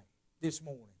tonight, this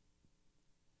morning.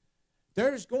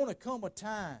 There's going to come a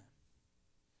time,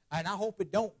 and I hope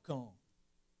it don't come,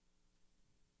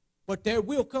 but there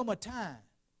will come a time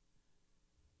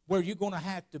where you're going to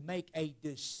have to make a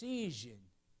decision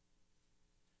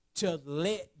to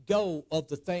let go of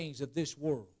the things of this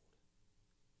world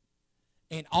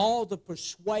and all the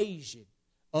persuasion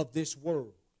of this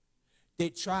world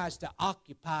that tries to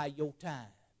occupy your time.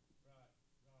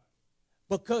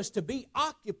 Because to be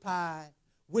occupied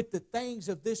with the things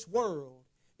of this world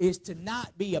is to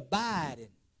not be abiding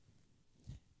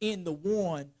in the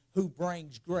one who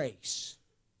brings grace.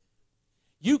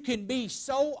 You can be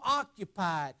so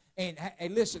occupied, and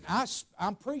listen,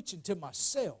 I'm preaching to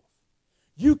myself.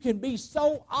 You can be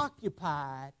so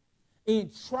occupied in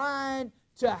trying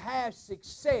to have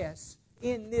success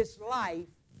in this life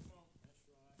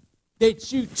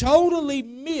that you totally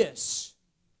miss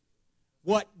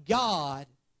what God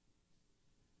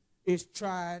is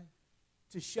trying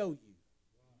to show you.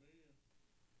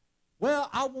 Well,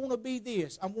 I want to be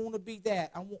this. I want to be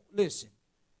that. Listen,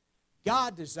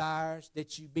 God desires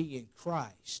that you be in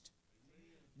Christ.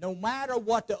 No matter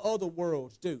what the other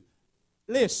worlds do.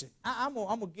 Listen, I'm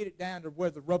going to get it down to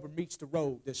where the rubber meets the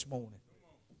road this morning.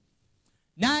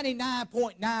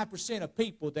 99.9% of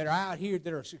people that are out here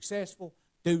that are successful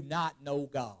do not know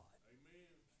God.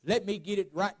 Let me get it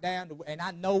right down to, and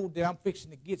I know that I'm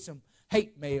fixing to get some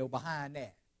hate mail behind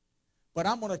that. But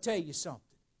I'm going to tell you something.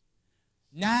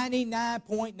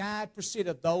 99.9%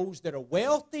 of those that are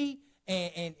wealthy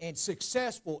and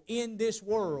successful in this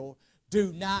world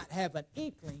do not have an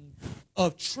inkling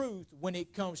of truth when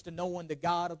it comes to knowing the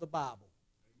God of the Bible.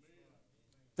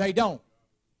 They don't.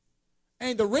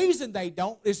 And the reason they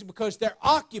don't is because they're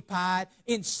occupied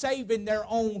in saving their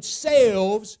own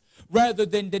selves rather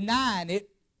than denying it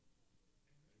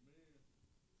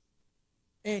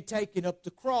and taking up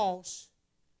the cross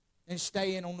and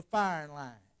staying on the firing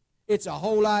line. It's a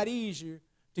whole lot easier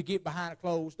to get behind a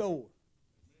closed door.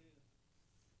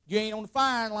 You ain't on the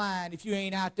firing line if you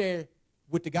ain't out there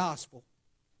with the gospel.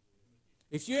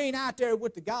 If you ain't out there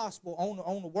with the gospel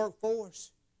on the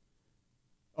workforce,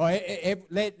 or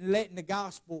letting the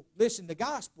gospel, listen, the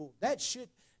gospel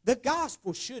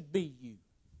should be you.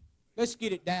 Let's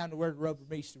get it down to where the rubber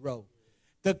meets the road.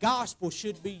 The gospel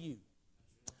should be you.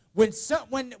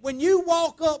 When you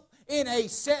walk up in a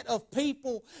set of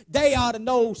people, they ought to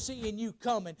know, seeing you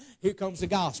coming, here comes the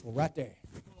gospel right there.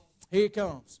 Here it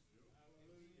comes.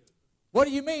 What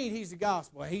do you mean he's the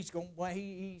gospel? He's going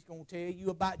to tell you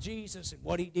about Jesus and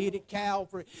what he did at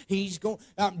Calvary. He's going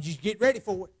just get ready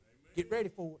for it. Get ready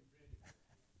for it.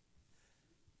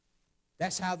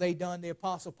 That's how they done the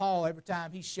Apostle Paul. Every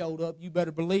time he showed up, you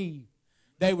better believe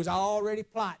they was already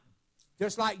plotting.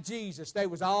 Just like Jesus, they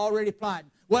was already plotting.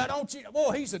 Well, don't you?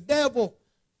 Boy, he's a devil.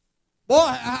 Boy,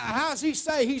 how's he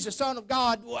say he's the Son of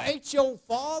God? Well, ain't your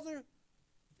father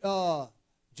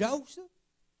Joseph?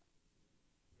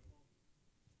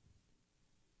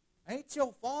 Ain't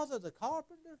your father the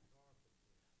carpenter?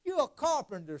 You're a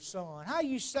carpenter's son. How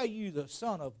you say you the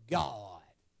Son of God?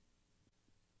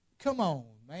 Come on,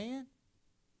 man.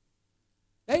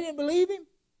 They didn't believe him.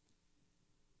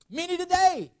 Many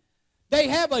today, they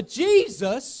have a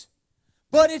Jesus,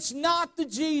 but it's not the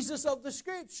Jesus of the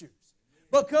Scriptures.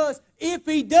 Because if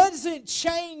he doesn't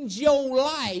change your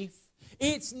life,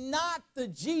 it's not the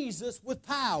Jesus with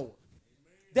power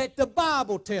that the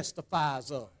Bible testifies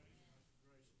of.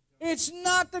 It's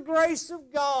not the grace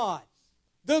of God.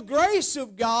 The grace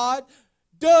of God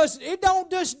don't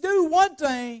just do one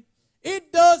thing.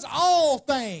 It does all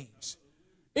things.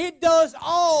 It does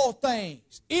all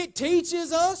things. It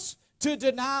teaches us to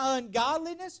deny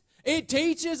ungodliness. It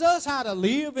teaches us how to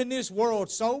live in this world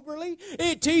soberly.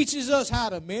 It teaches us how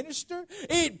to minister.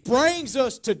 It brings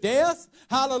us to death.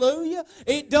 Hallelujah.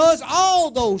 It does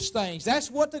all those things. That's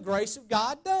what the grace of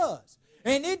God does.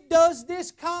 And it does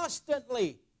this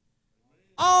constantly.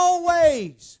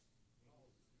 Always.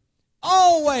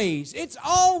 Always. It's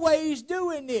always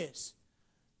doing this.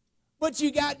 But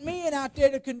you got men out there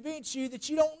to convince you that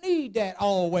you don't need that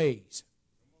always.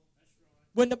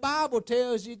 When the Bible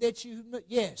tells you that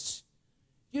yes,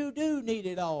 you do need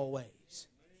it always.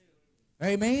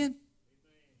 Amen?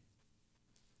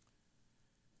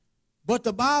 But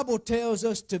the Bible tells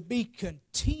us to be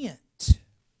content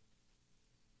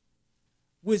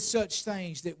with such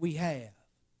things that we have.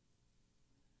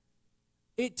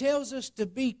 It tells us to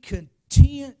be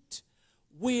content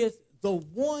with the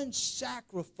one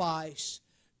sacrifice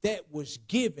that was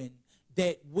given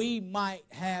that we might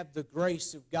have the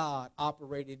grace of God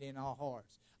operated in our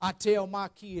hearts. I tell my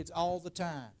kids all the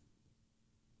time,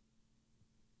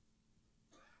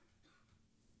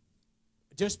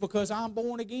 just because I'm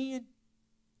born again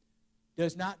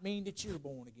does not mean that you're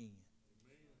born again.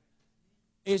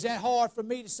 Is that hard for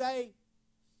me to say?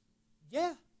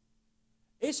 Yeah.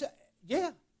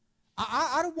 Yeah.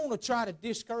 I don't want to try to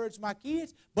discourage my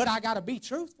kids, but I got to be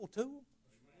truthful to them.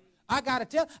 I got to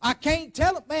tell. I can't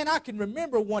tell them. Man, I can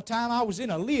remember one time I was in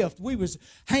a lift. We was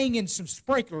hanging some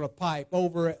sprinkler pipe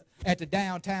over at the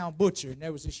downtown butcher, and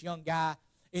there was this young guy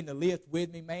in the lift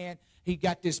with me, man. He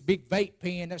got this big vape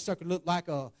pen. That sucker looked like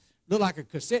a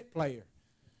cassette player.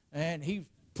 And he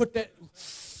put that,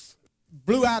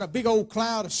 blew out a big old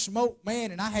cloud of smoke,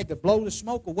 man, and I had to blow the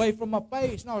smoke away from my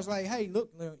face. And I was like, hey,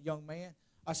 look, young man.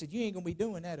 I said, you ain't going to be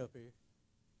doing that up here.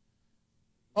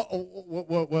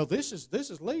 Well, this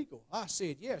is legal. I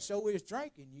said, yeah, so is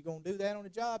drinking. You going to do that on the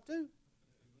job too?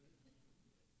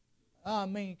 I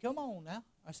mean, come on now.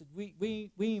 I said, we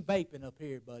ain't vaping up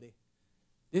here, buddy.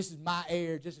 This is my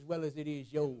air just as well as it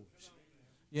is yours.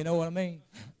 You know what I mean?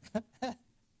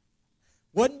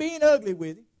 Wasn't being ugly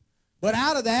with him. But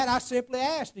out of that, I simply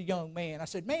asked the young man, I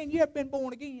said, man, you ever been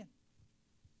born again?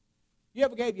 You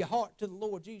ever gave your heart to the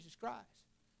Lord Jesus Christ?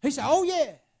 He said, oh,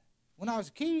 yeah. When I was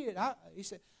a kid,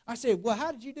 I said, well,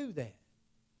 how did you do that?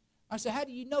 I said, how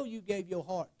do you know you gave your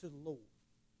heart to the Lord?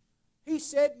 He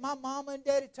said, my mama and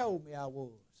daddy told me I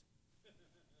was.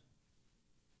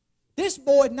 This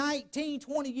boy, 19,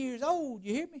 20 years old,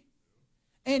 you hear me?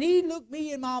 And he looked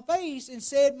me in my face and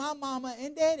said, my mama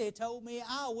and daddy told me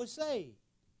I was saved.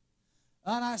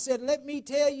 And I said, let me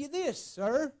tell you this,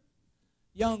 sir,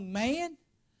 young man.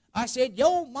 I said,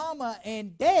 your mama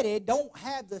and daddy don't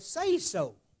have the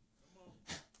say-so.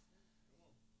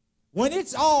 When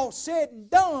it's all said and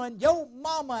done, your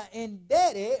mama and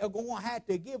daddy are going to have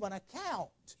to give an account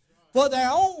for their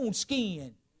own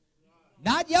skin,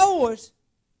 not yours.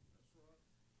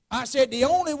 I said, the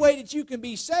only way that you can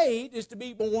be saved is to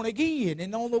be born again.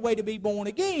 And the only way to be born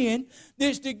again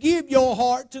is to give your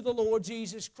heart to the Lord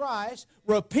Jesus Christ,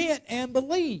 repent and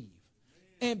believe,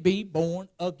 and be born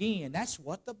again. That's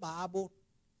what the Bible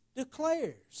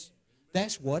declares.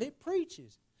 That's what it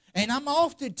preaches. And I'm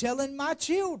often telling my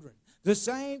children the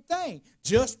same thing.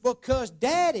 Just because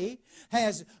daddy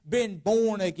has been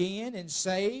born again and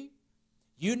saved,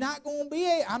 I'm not going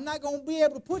to be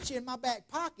able to put you in my back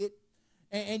pocket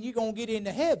and you're going to get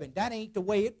into heaven. That ain't the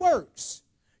way it works.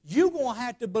 You're going to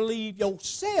have to believe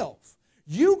yourself.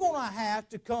 You're going to have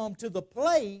to come to the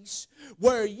place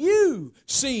where you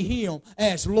see Him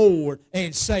as Lord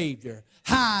and Savior,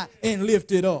 high and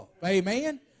lifted up.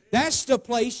 Amen? That's the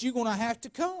place you're going to have to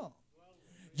come.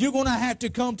 You're going to have to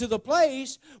come to the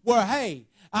place where, hey,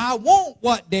 I want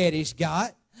what Daddy's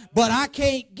got, but I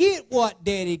can't get what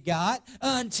Daddy got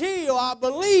until I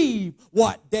believe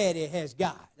what Daddy has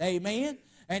got. Amen?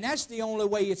 And that's the only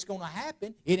way it's going to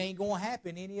happen. It ain't going to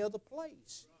happen any other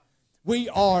place. We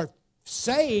are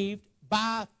saved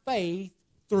by faith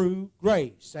through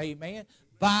grace. Amen?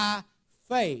 By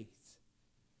faith.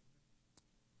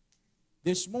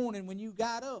 This morning when you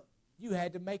got up, you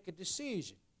had to make a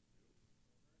decision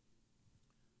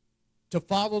to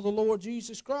follow the Lord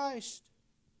Jesus Christ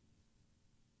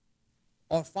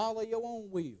or follow your own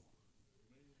will.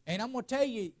 And I'm going to tell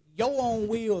you, your own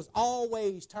will is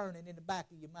always turning in the back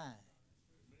of your mind.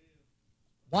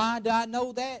 Why do I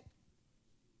know that?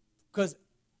 Because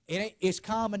it's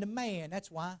common to man.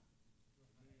 That's why.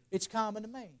 It's common to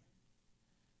man.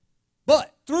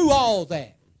 But through all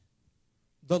that,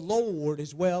 the Lord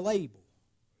is well able,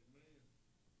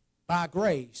 by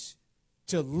grace,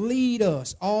 to lead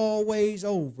us always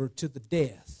over to the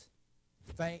death.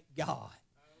 Thank God.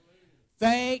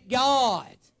 Thank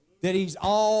God that He's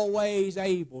always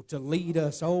able to lead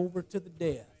us over to the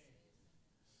death,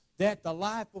 that the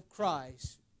life of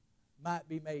Christ might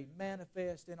be made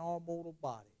manifest in our mortal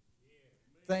body.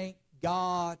 Thank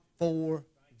God for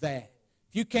that.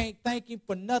 If you can't thank Him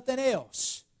for nothing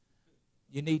else,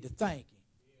 you need to thank Him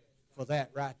for that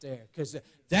right there, because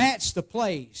that's the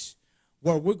place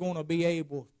where we're going to be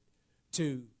able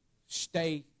to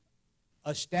stay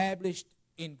established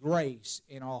in grace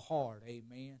in our heart.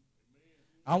 Amen.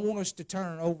 I want us to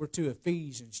turn over to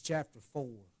Ephesians chapter 4,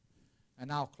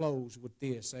 and I'll close with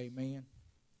this. Amen.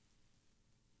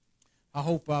 I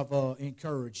hope I've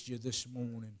encouraged you this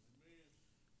morning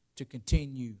to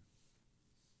continue.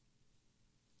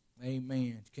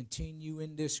 Amen. Continue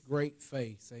in this great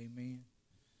faith. Amen.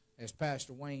 As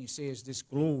Pastor Wayne says, this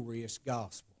glorious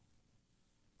gospel.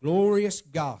 Glorious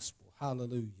gospel.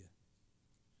 Hallelujah.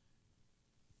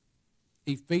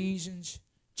 Ephesians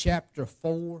chapter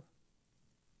 4.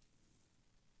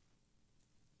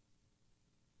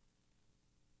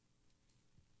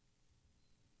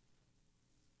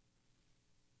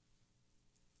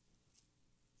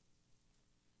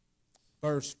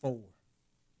 Verse 4.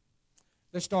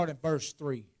 Let's start in verse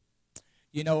 3.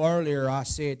 You know, earlier I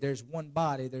said there's one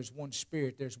body, there's one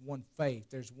Spirit, there's one faith,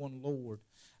 there's one Lord.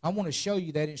 I want to show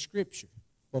you that in Scripture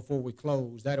before we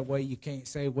close. That way you can't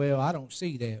say, well, I don't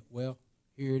see that. Well,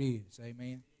 here it is.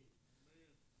 Amen.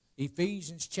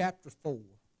 Ephesians chapter 4,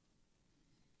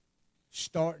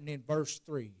 starting in verse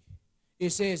 3.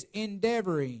 It says,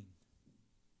 endeavoring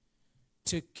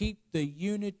to keep the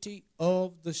unity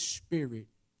of the Spirit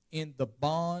in the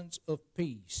bonds of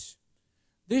peace.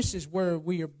 this is where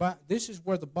this is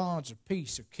where the bonds of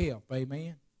peace are kept.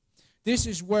 Amen. This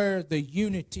is where the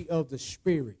unity of the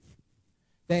Spirit,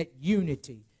 that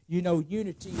unity. You know,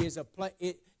 unity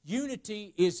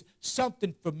is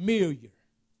something familiar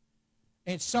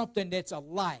and something that's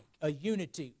alike, a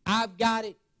unity. I've got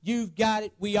it, you've got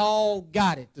it, we all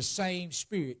got it, the same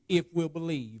Spirit, if we'll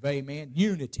believe. Amen.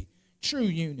 Unity, true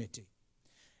unity.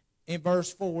 In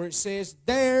verse 4 it says,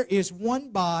 there is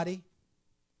one body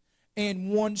and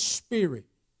one Spirit,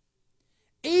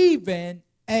 even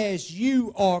as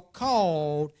you are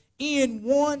called in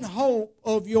one hope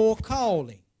of your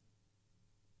calling.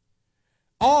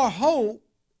 Our hope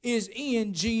is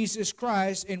in Jesus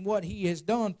Christ and what He has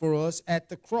done for us at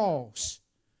the cross.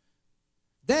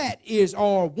 That is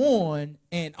our one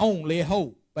and only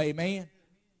hope. Amen.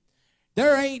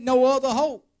 There ain't no other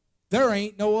hope. There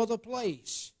ain't no other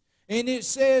place. And it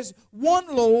says, one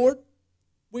Lord,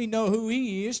 we know who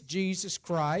He is, Jesus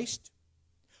Christ.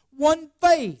 One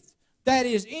faith, that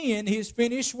is in His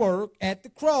finished work at the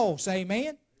cross.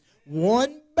 Amen.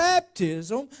 One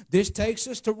baptism. This takes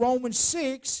us to Romans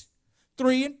 6,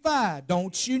 3 and 5.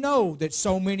 Don't you know that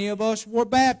so many of us were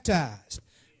baptized?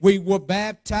 We were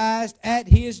baptized at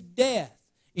His death,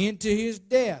 into His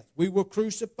death. We were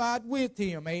crucified with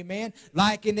Him. Amen.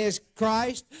 Like and as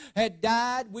Christ had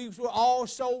died, we were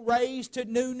also raised to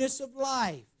newness of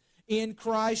life in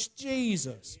Christ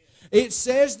Jesus. It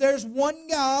says there's one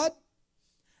God,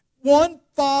 one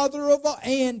Father of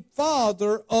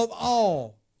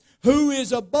all, who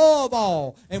is above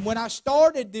all. And when I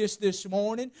started this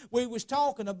morning, we was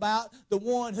talking about the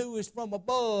one who is from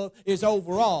above is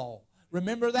over all.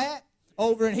 Remember that?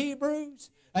 Over in Hebrews?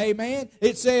 Amen.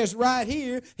 It says right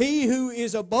here, He who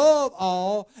is above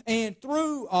all and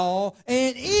through all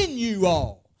and in you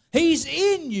all. He's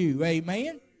in you.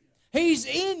 Amen. He's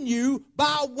in you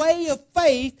by way of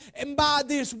faith and by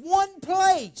this one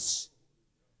place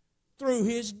through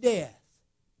His death.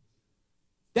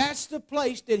 That's the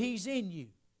place that He's in you.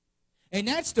 And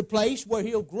that's the place where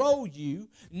He'll grow you.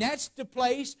 And that's the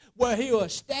place where He'll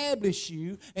establish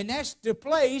you. And that's the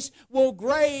place where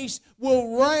grace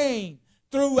will reign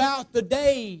throughout the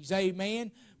days.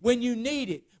 Amen. When you need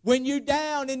it. When you're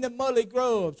down in the mully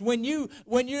grubs. When you're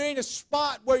in a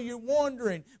spot where you're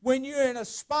wandering. When you're in a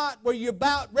spot where you're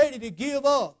about ready to give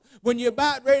up. When you're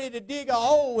about ready to dig a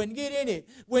hole and get in it.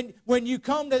 When you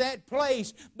come to that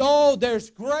place, oh, there's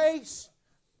grace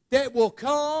that will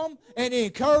come and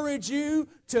encourage you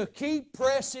to keep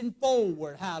pressing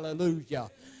forward.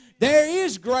 Hallelujah. There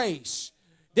is grace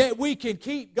that we can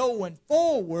keep going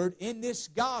forward in this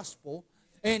gospel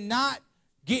and not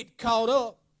get caught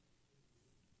up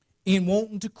in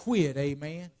wanting to quit.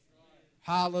 Amen.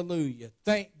 Hallelujah.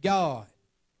 Thank God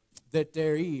that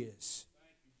there is.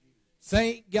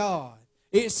 Thank God.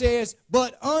 It says,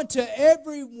 but unto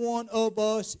every one of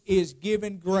us is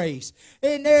given grace.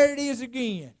 And there it is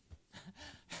again.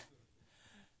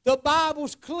 The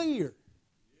Bible's clear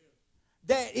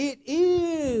that it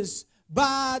is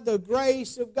by the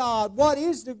grace of God. What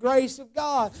is the grace of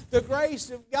God? The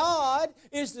grace of God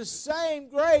is the same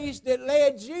grace that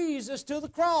led Jesus to the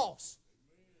cross.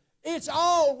 It's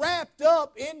all wrapped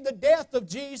up in the death of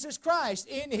Jesus Christ,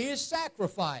 in His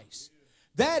sacrifice.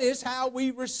 That is how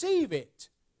we receive it.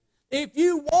 If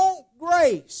you want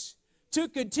grace to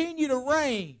continue to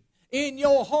reign in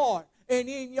your heart and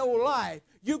in your life,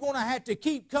 you're going to have to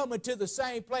keep coming to the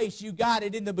same place you got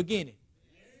it in the beginning.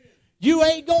 You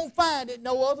ain't going to find it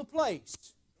no other place.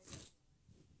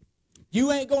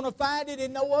 You ain't going to find it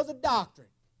in no other doctrine.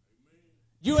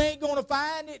 You ain't going to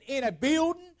find it in a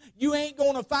building. You ain't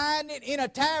going to find it in a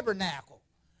tabernacle.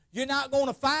 You're not going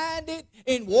to find it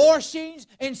in washings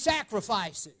and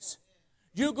sacrifices.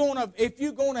 If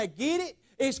you're going to get it,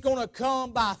 it's going to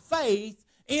come by faith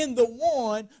in the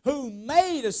one who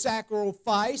made a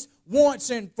sacrifice once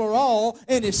and for all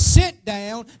and is sit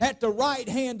down at the right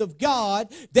hand of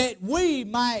God that we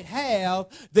might have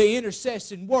the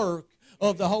intercession work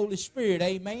of the Holy Spirit.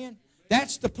 Amen.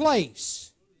 That's the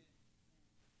place.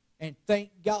 And thank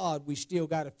God we still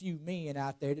got a few men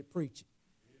out there that preach it.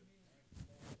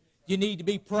 You need to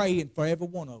be praying for every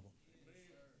one of them.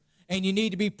 And you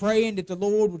need to be praying that the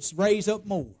Lord would raise up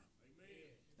more.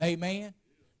 Amen.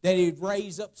 That He'd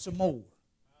raise up some more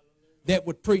that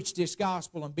would preach this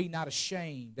gospel and be not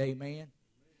ashamed. Amen.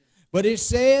 But it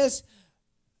says,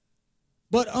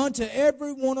 but unto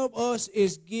every one of us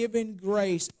is given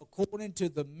grace according to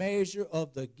the measure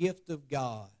of the gift of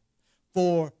God.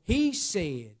 For He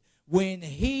said, when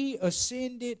He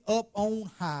ascended up on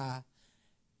high,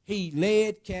 He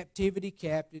led captivity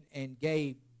captive and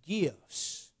gave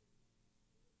gifts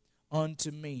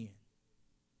unto men.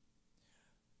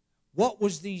 What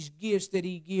was these gifts that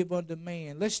he gave unto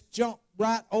man? Let's jump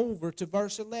right over to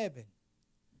verse 11.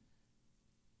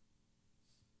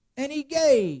 And he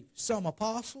gave some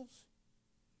apostles,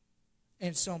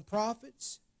 and some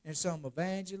prophets, and some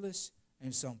evangelists,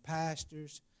 and some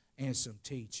pastors, and some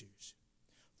teachers,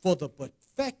 for the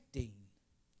perfecting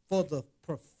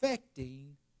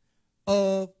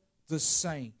of the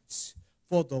saints,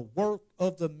 for the work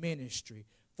of the ministry,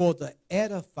 for the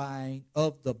edifying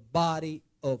of the body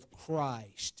of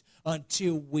Christ,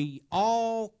 until we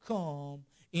all come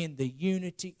in the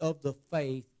unity of the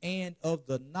faith and of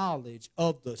the knowledge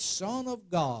of the Son of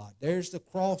God. There's the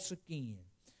cross again.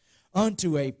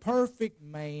 Unto a perfect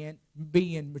man,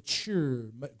 being mature,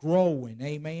 growing.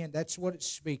 Amen. That's what it's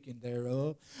speaking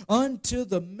thereof. Unto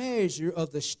the measure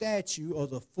of the stature of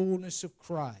the fullness of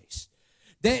Christ.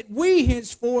 That we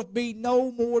henceforth be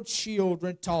no more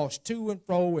children, tossed to and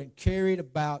fro and carried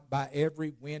about by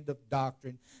every wind of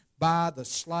doctrine, by the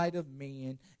sleight of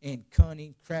men and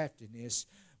cunning craftiness,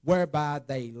 whereby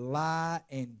they lie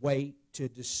and wait to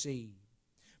deceive.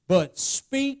 But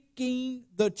speaking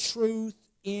the truth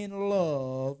in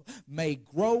love may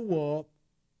grow up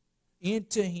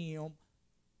into him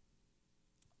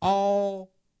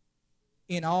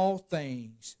in all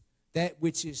things, that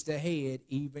which is the head,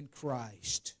 even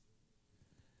Christ,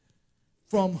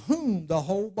 from whom the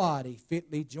whole body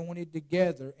fitly joined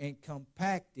together and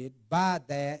compacted by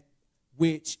that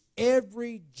which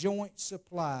every joint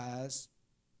supplies,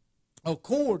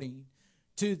 according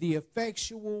to the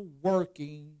effectual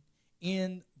working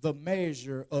in the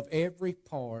measure of every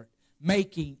part,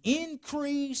 making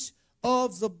increase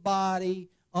of the body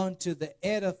unto the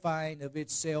edifying of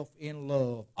itself in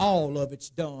love. All of it's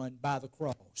done by the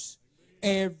cross.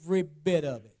 Every bit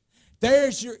of it.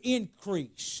 There's your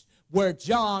increase, where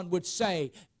John would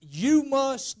say, you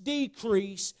must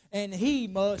decrease and he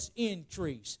must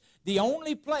increase. The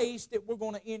only place that we're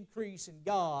going to increase in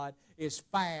God is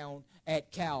found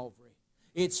at Calvary.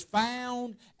 It's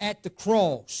found at the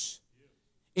cross.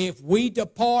 If we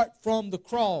depart from the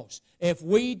cross, if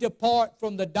we depart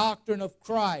from the doctrine of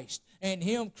Christ and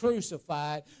him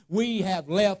crucified, we have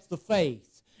left the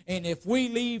faith. And if we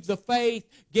leave the faith,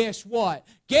 guess what?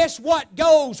 Guess what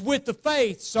goes with the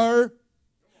faith, sir?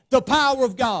 The power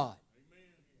of God.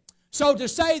 So to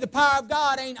say the power of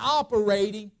God ain't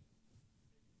operating,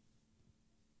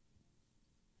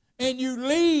 and you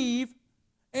leave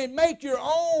and make your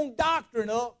own doctrine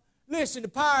up, listen, the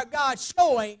power of God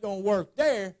sure ain't going to work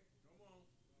there.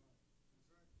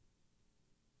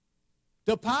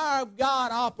 The power of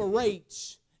God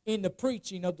operates in the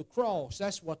preaching of the cross.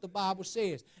 That's what the Bible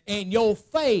says. And your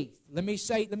faith, let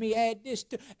me add this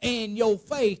to, and your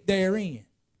faith therein.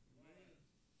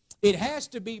 It has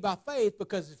to be by faith,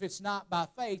 because if it's not by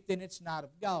faith, then it's not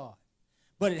of God.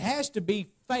 But it has to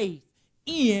be faith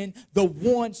in the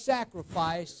one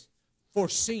sacrifice for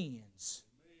sins.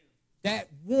 That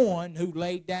one who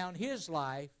laid down his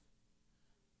life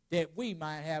that we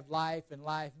might have life and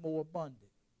life more abundant.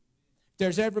 If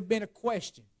there's ever been a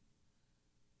question,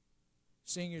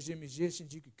 singers and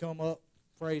musicians, you could come up,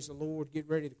 praise the Lord, get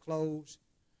ready to close.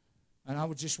 And I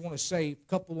would just want to say a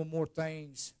couple of more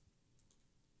things.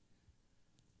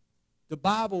 The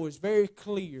Bible is very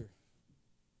clear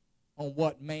on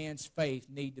what man's faith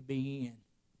need to be in,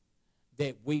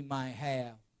 that we might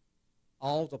have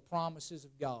all the promises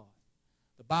of God.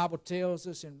 The Bible tells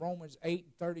us in Romans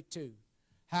 8:32,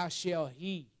 how shall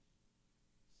he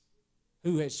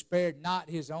who has spared not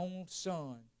his own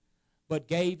son, but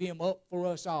gave him up for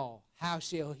us all, how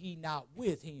shall he not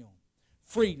with him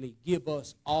freely give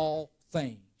us all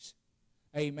things?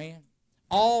 Amen.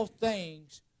 All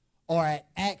things are at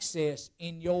access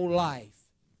in your life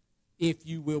if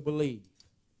you will believe.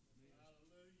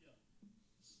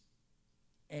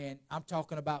 And I'm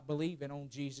talking about believing on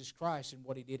Jesus Christ and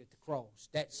what he did at the cross,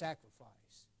 that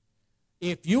sacrifice.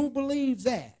 If you believe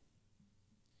that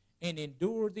and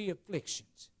endure the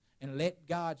afflictions and let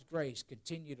God's grace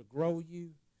continue to grow you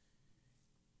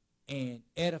and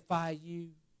edify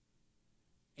you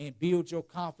and build your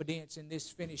confidence in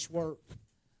this finished work,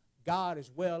 God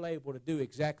is well able to do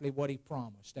exactly what he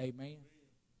promised. Amen.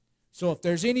 So if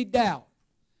there's any doubt,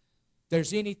 if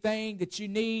there's anything that you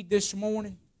need this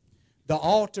morning, the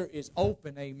altar is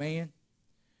open. Amen.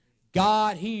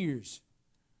 God hears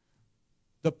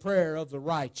the prayer of the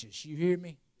righteous. You hear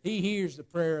me? He hears the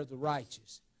prayer of the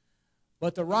righteous.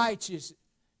 But the righteous,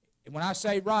 when I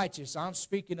say righteous, I'm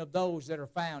speaking of those that are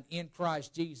found in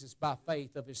Christ Jesus by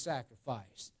faith of his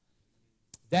sacrifice.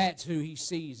 That's who he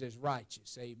sees as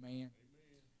righteous. Amen.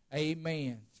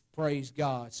 Amen. Praise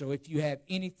God. So if you have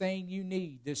anything you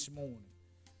need this morning,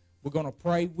 We're going to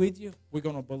pray with you. We're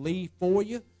going to believe for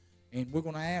you. And we're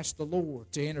going to ask the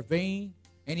Lord to intervene.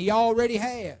 And He already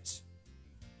has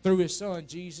through His Son,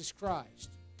 Jesus Christ.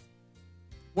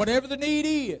 Whatever the need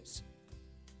is,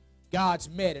 God's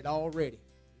met it already.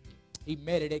 He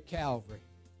met it at Calvary.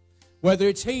 Whether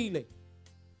it's healing,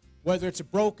 whether it's a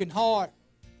broken heart,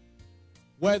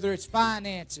 whether it's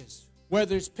finances,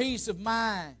 whether it's peace of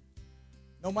mind,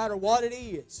 no matter what it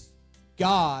is,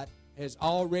 God has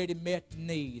already met the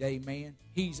need, amen.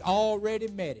 He's already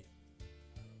met it.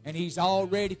 And He's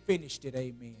already finished it,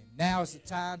 amen. Now is the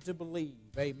time to believe,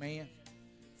 amen.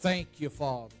 Thank you,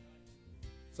 Father.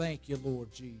 Thank you,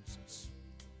 Lord Jesus.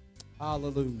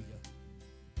 Hallelujah.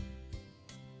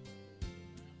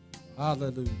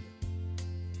 Hallelujah.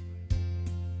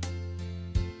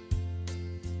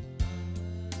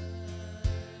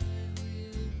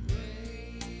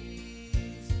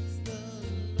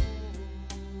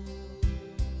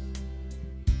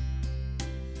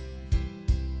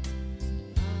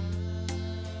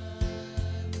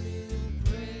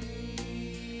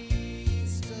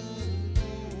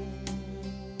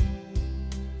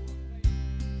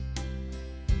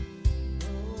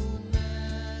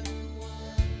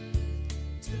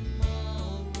 To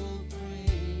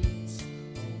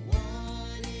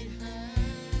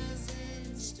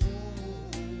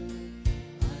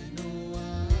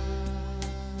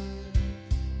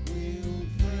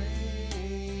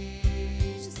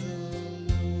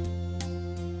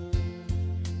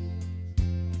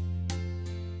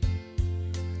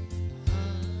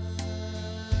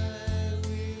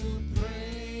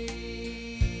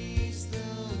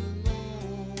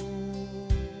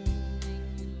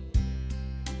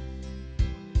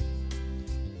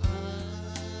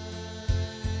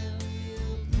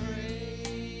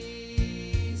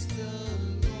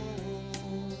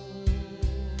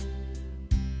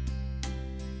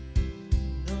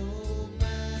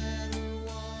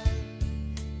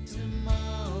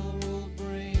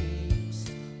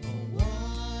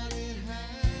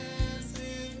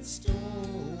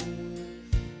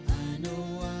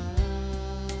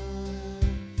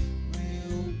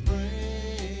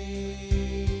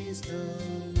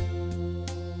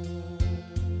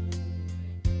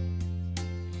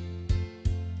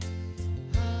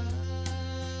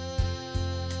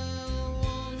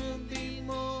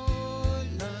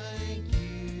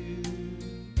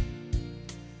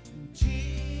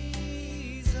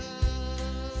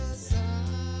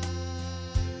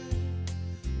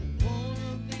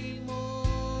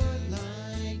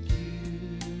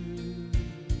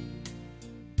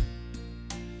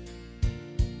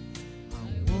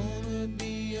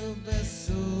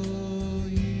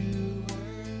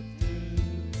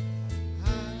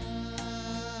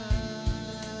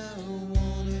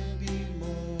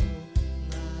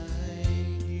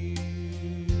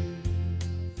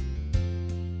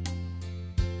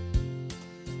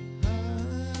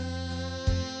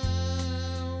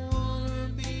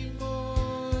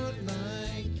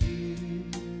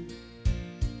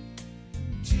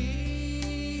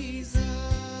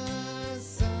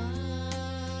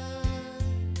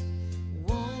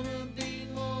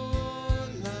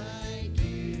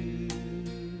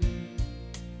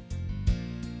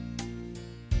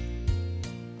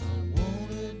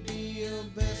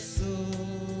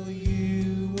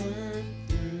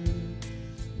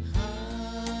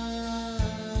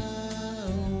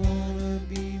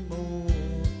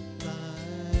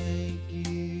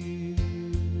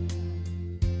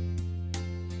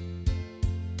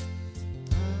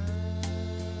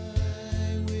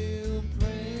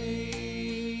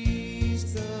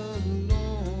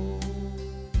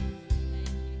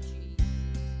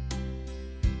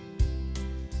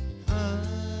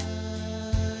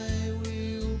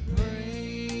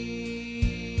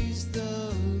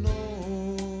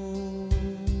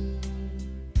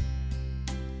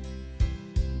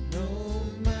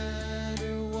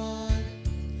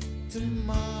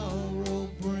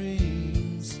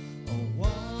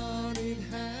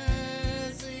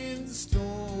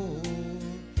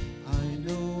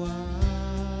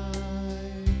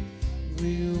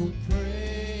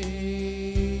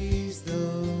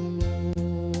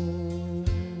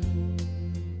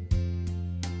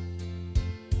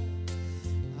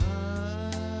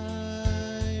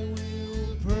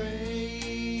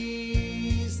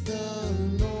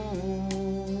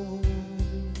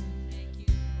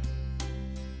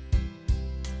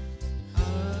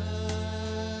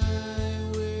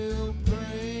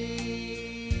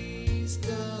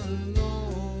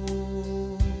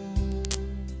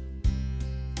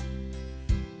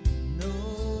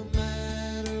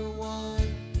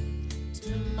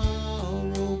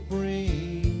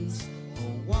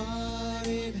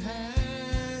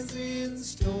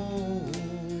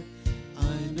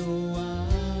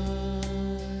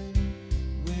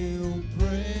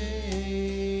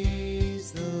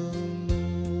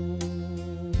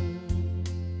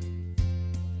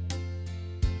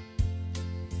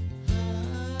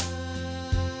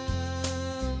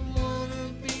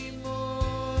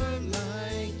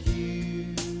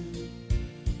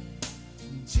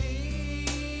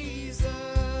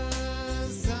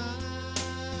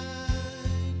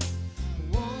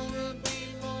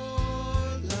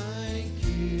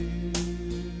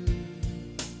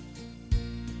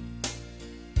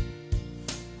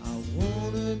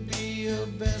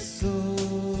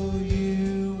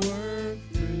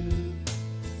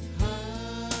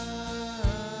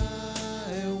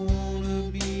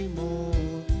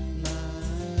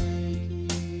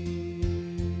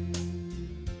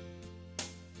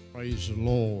Praise the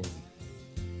Lord.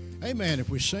 Amen. If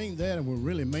we sing that and we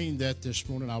really mean that this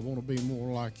morning, I want to be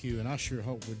more like you, and I sure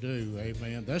hope we do.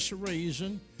 Amen. That's the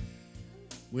reason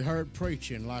we heard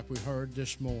preaching like we heard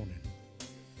this morning.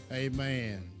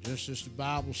 Amen. Just as the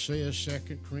Bible says,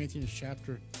 2 Corinthians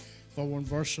chapter 4 and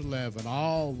verse 11,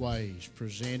 always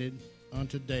presented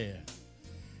unto death.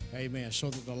 Amen.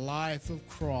 So that the life of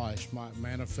Christ might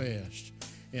manifest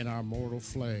in our mortal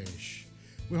flesh.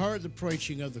 We heard the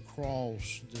preaching of the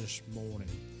cross this morning,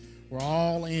 where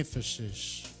all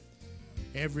emphasis,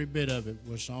 every bit of it,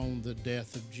 was on the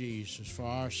death of Jesus for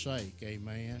our sake.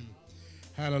 Amen.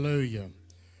 Hallelujah.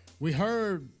 We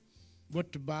heard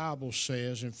what the Bible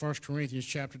says in 1 Corinthians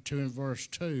chapter 2 and verse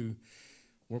 2,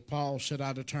 where Paul said,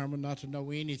 I determined not to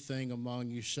know anything among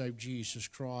you save Jesus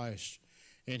Christ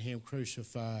and him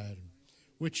crucified,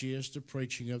 which is the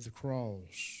preaching of the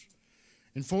cross.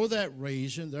 And for that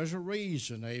reason, there's a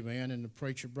reason, amen, and the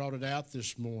preacher brought it out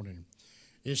this morning.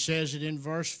 It says it in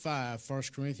verse 5, 1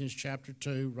 Corinthians chapter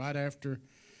 2, right after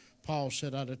Paul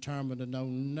said, I determined to know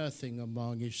nothing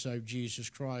among you save Jesus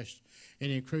Christ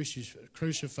and him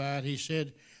crucified. He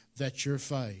said, that your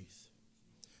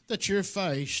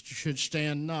faith should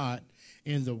stand not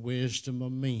in the wisdom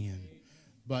of men,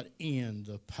 but in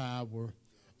the power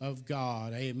of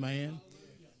God. Amen.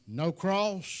 No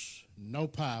cross, no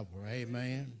power.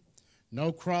 Amen.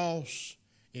 No cross,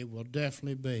 it will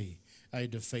definitely be a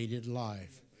defeated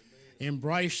life.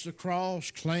 Embrace the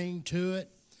cross, cling to it.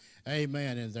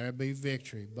 Amen. And there be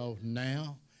victory both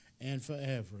now and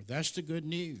forever. That's the good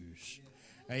news.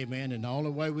 Amen. And the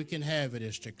only way we can have it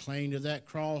is to cling to that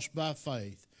cross by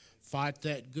faith. Fight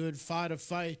that good fight of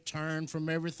faith. Turn from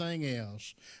everything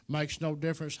else. Makes no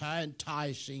difference how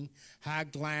enticing, how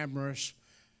glamorous,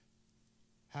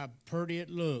 how pretty it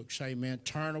looks. Amen.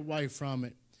 Turn away from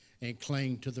it and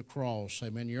cling to the cross.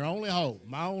 Amen. Your only hope,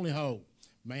 my only hope,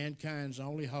 mankind's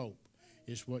only hope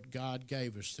is what God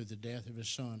gave us through the death of his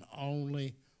Son.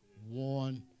 Only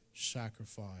one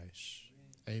sacrifice.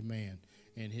 Amen.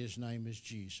 And his name is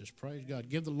Jesus. Praise God.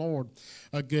 Give the Lord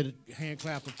a good hand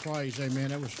clap of praise. Amen.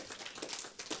 That was,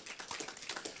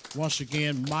 once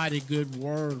again, mighty good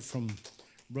word from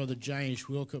Brother James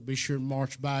Willcutt. Be sure to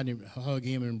march by him, hug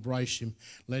him, and embrace him.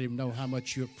 Let him know how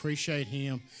much you appreciate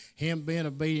him being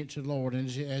obedient to the Lord. And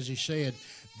as he said,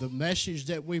 the message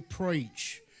that we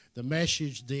preach,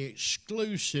 the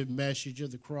exclusive message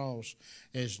of the cross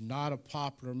is not a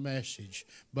popular message,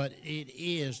 but it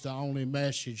is the only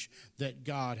message that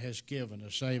God has given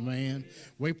us. Amen.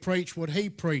 We preach what he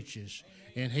preaches,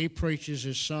 and he preaches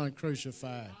his Son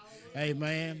crucified.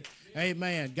 Amen.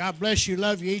 Amen. God bless you.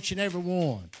 Love you, each and every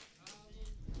one.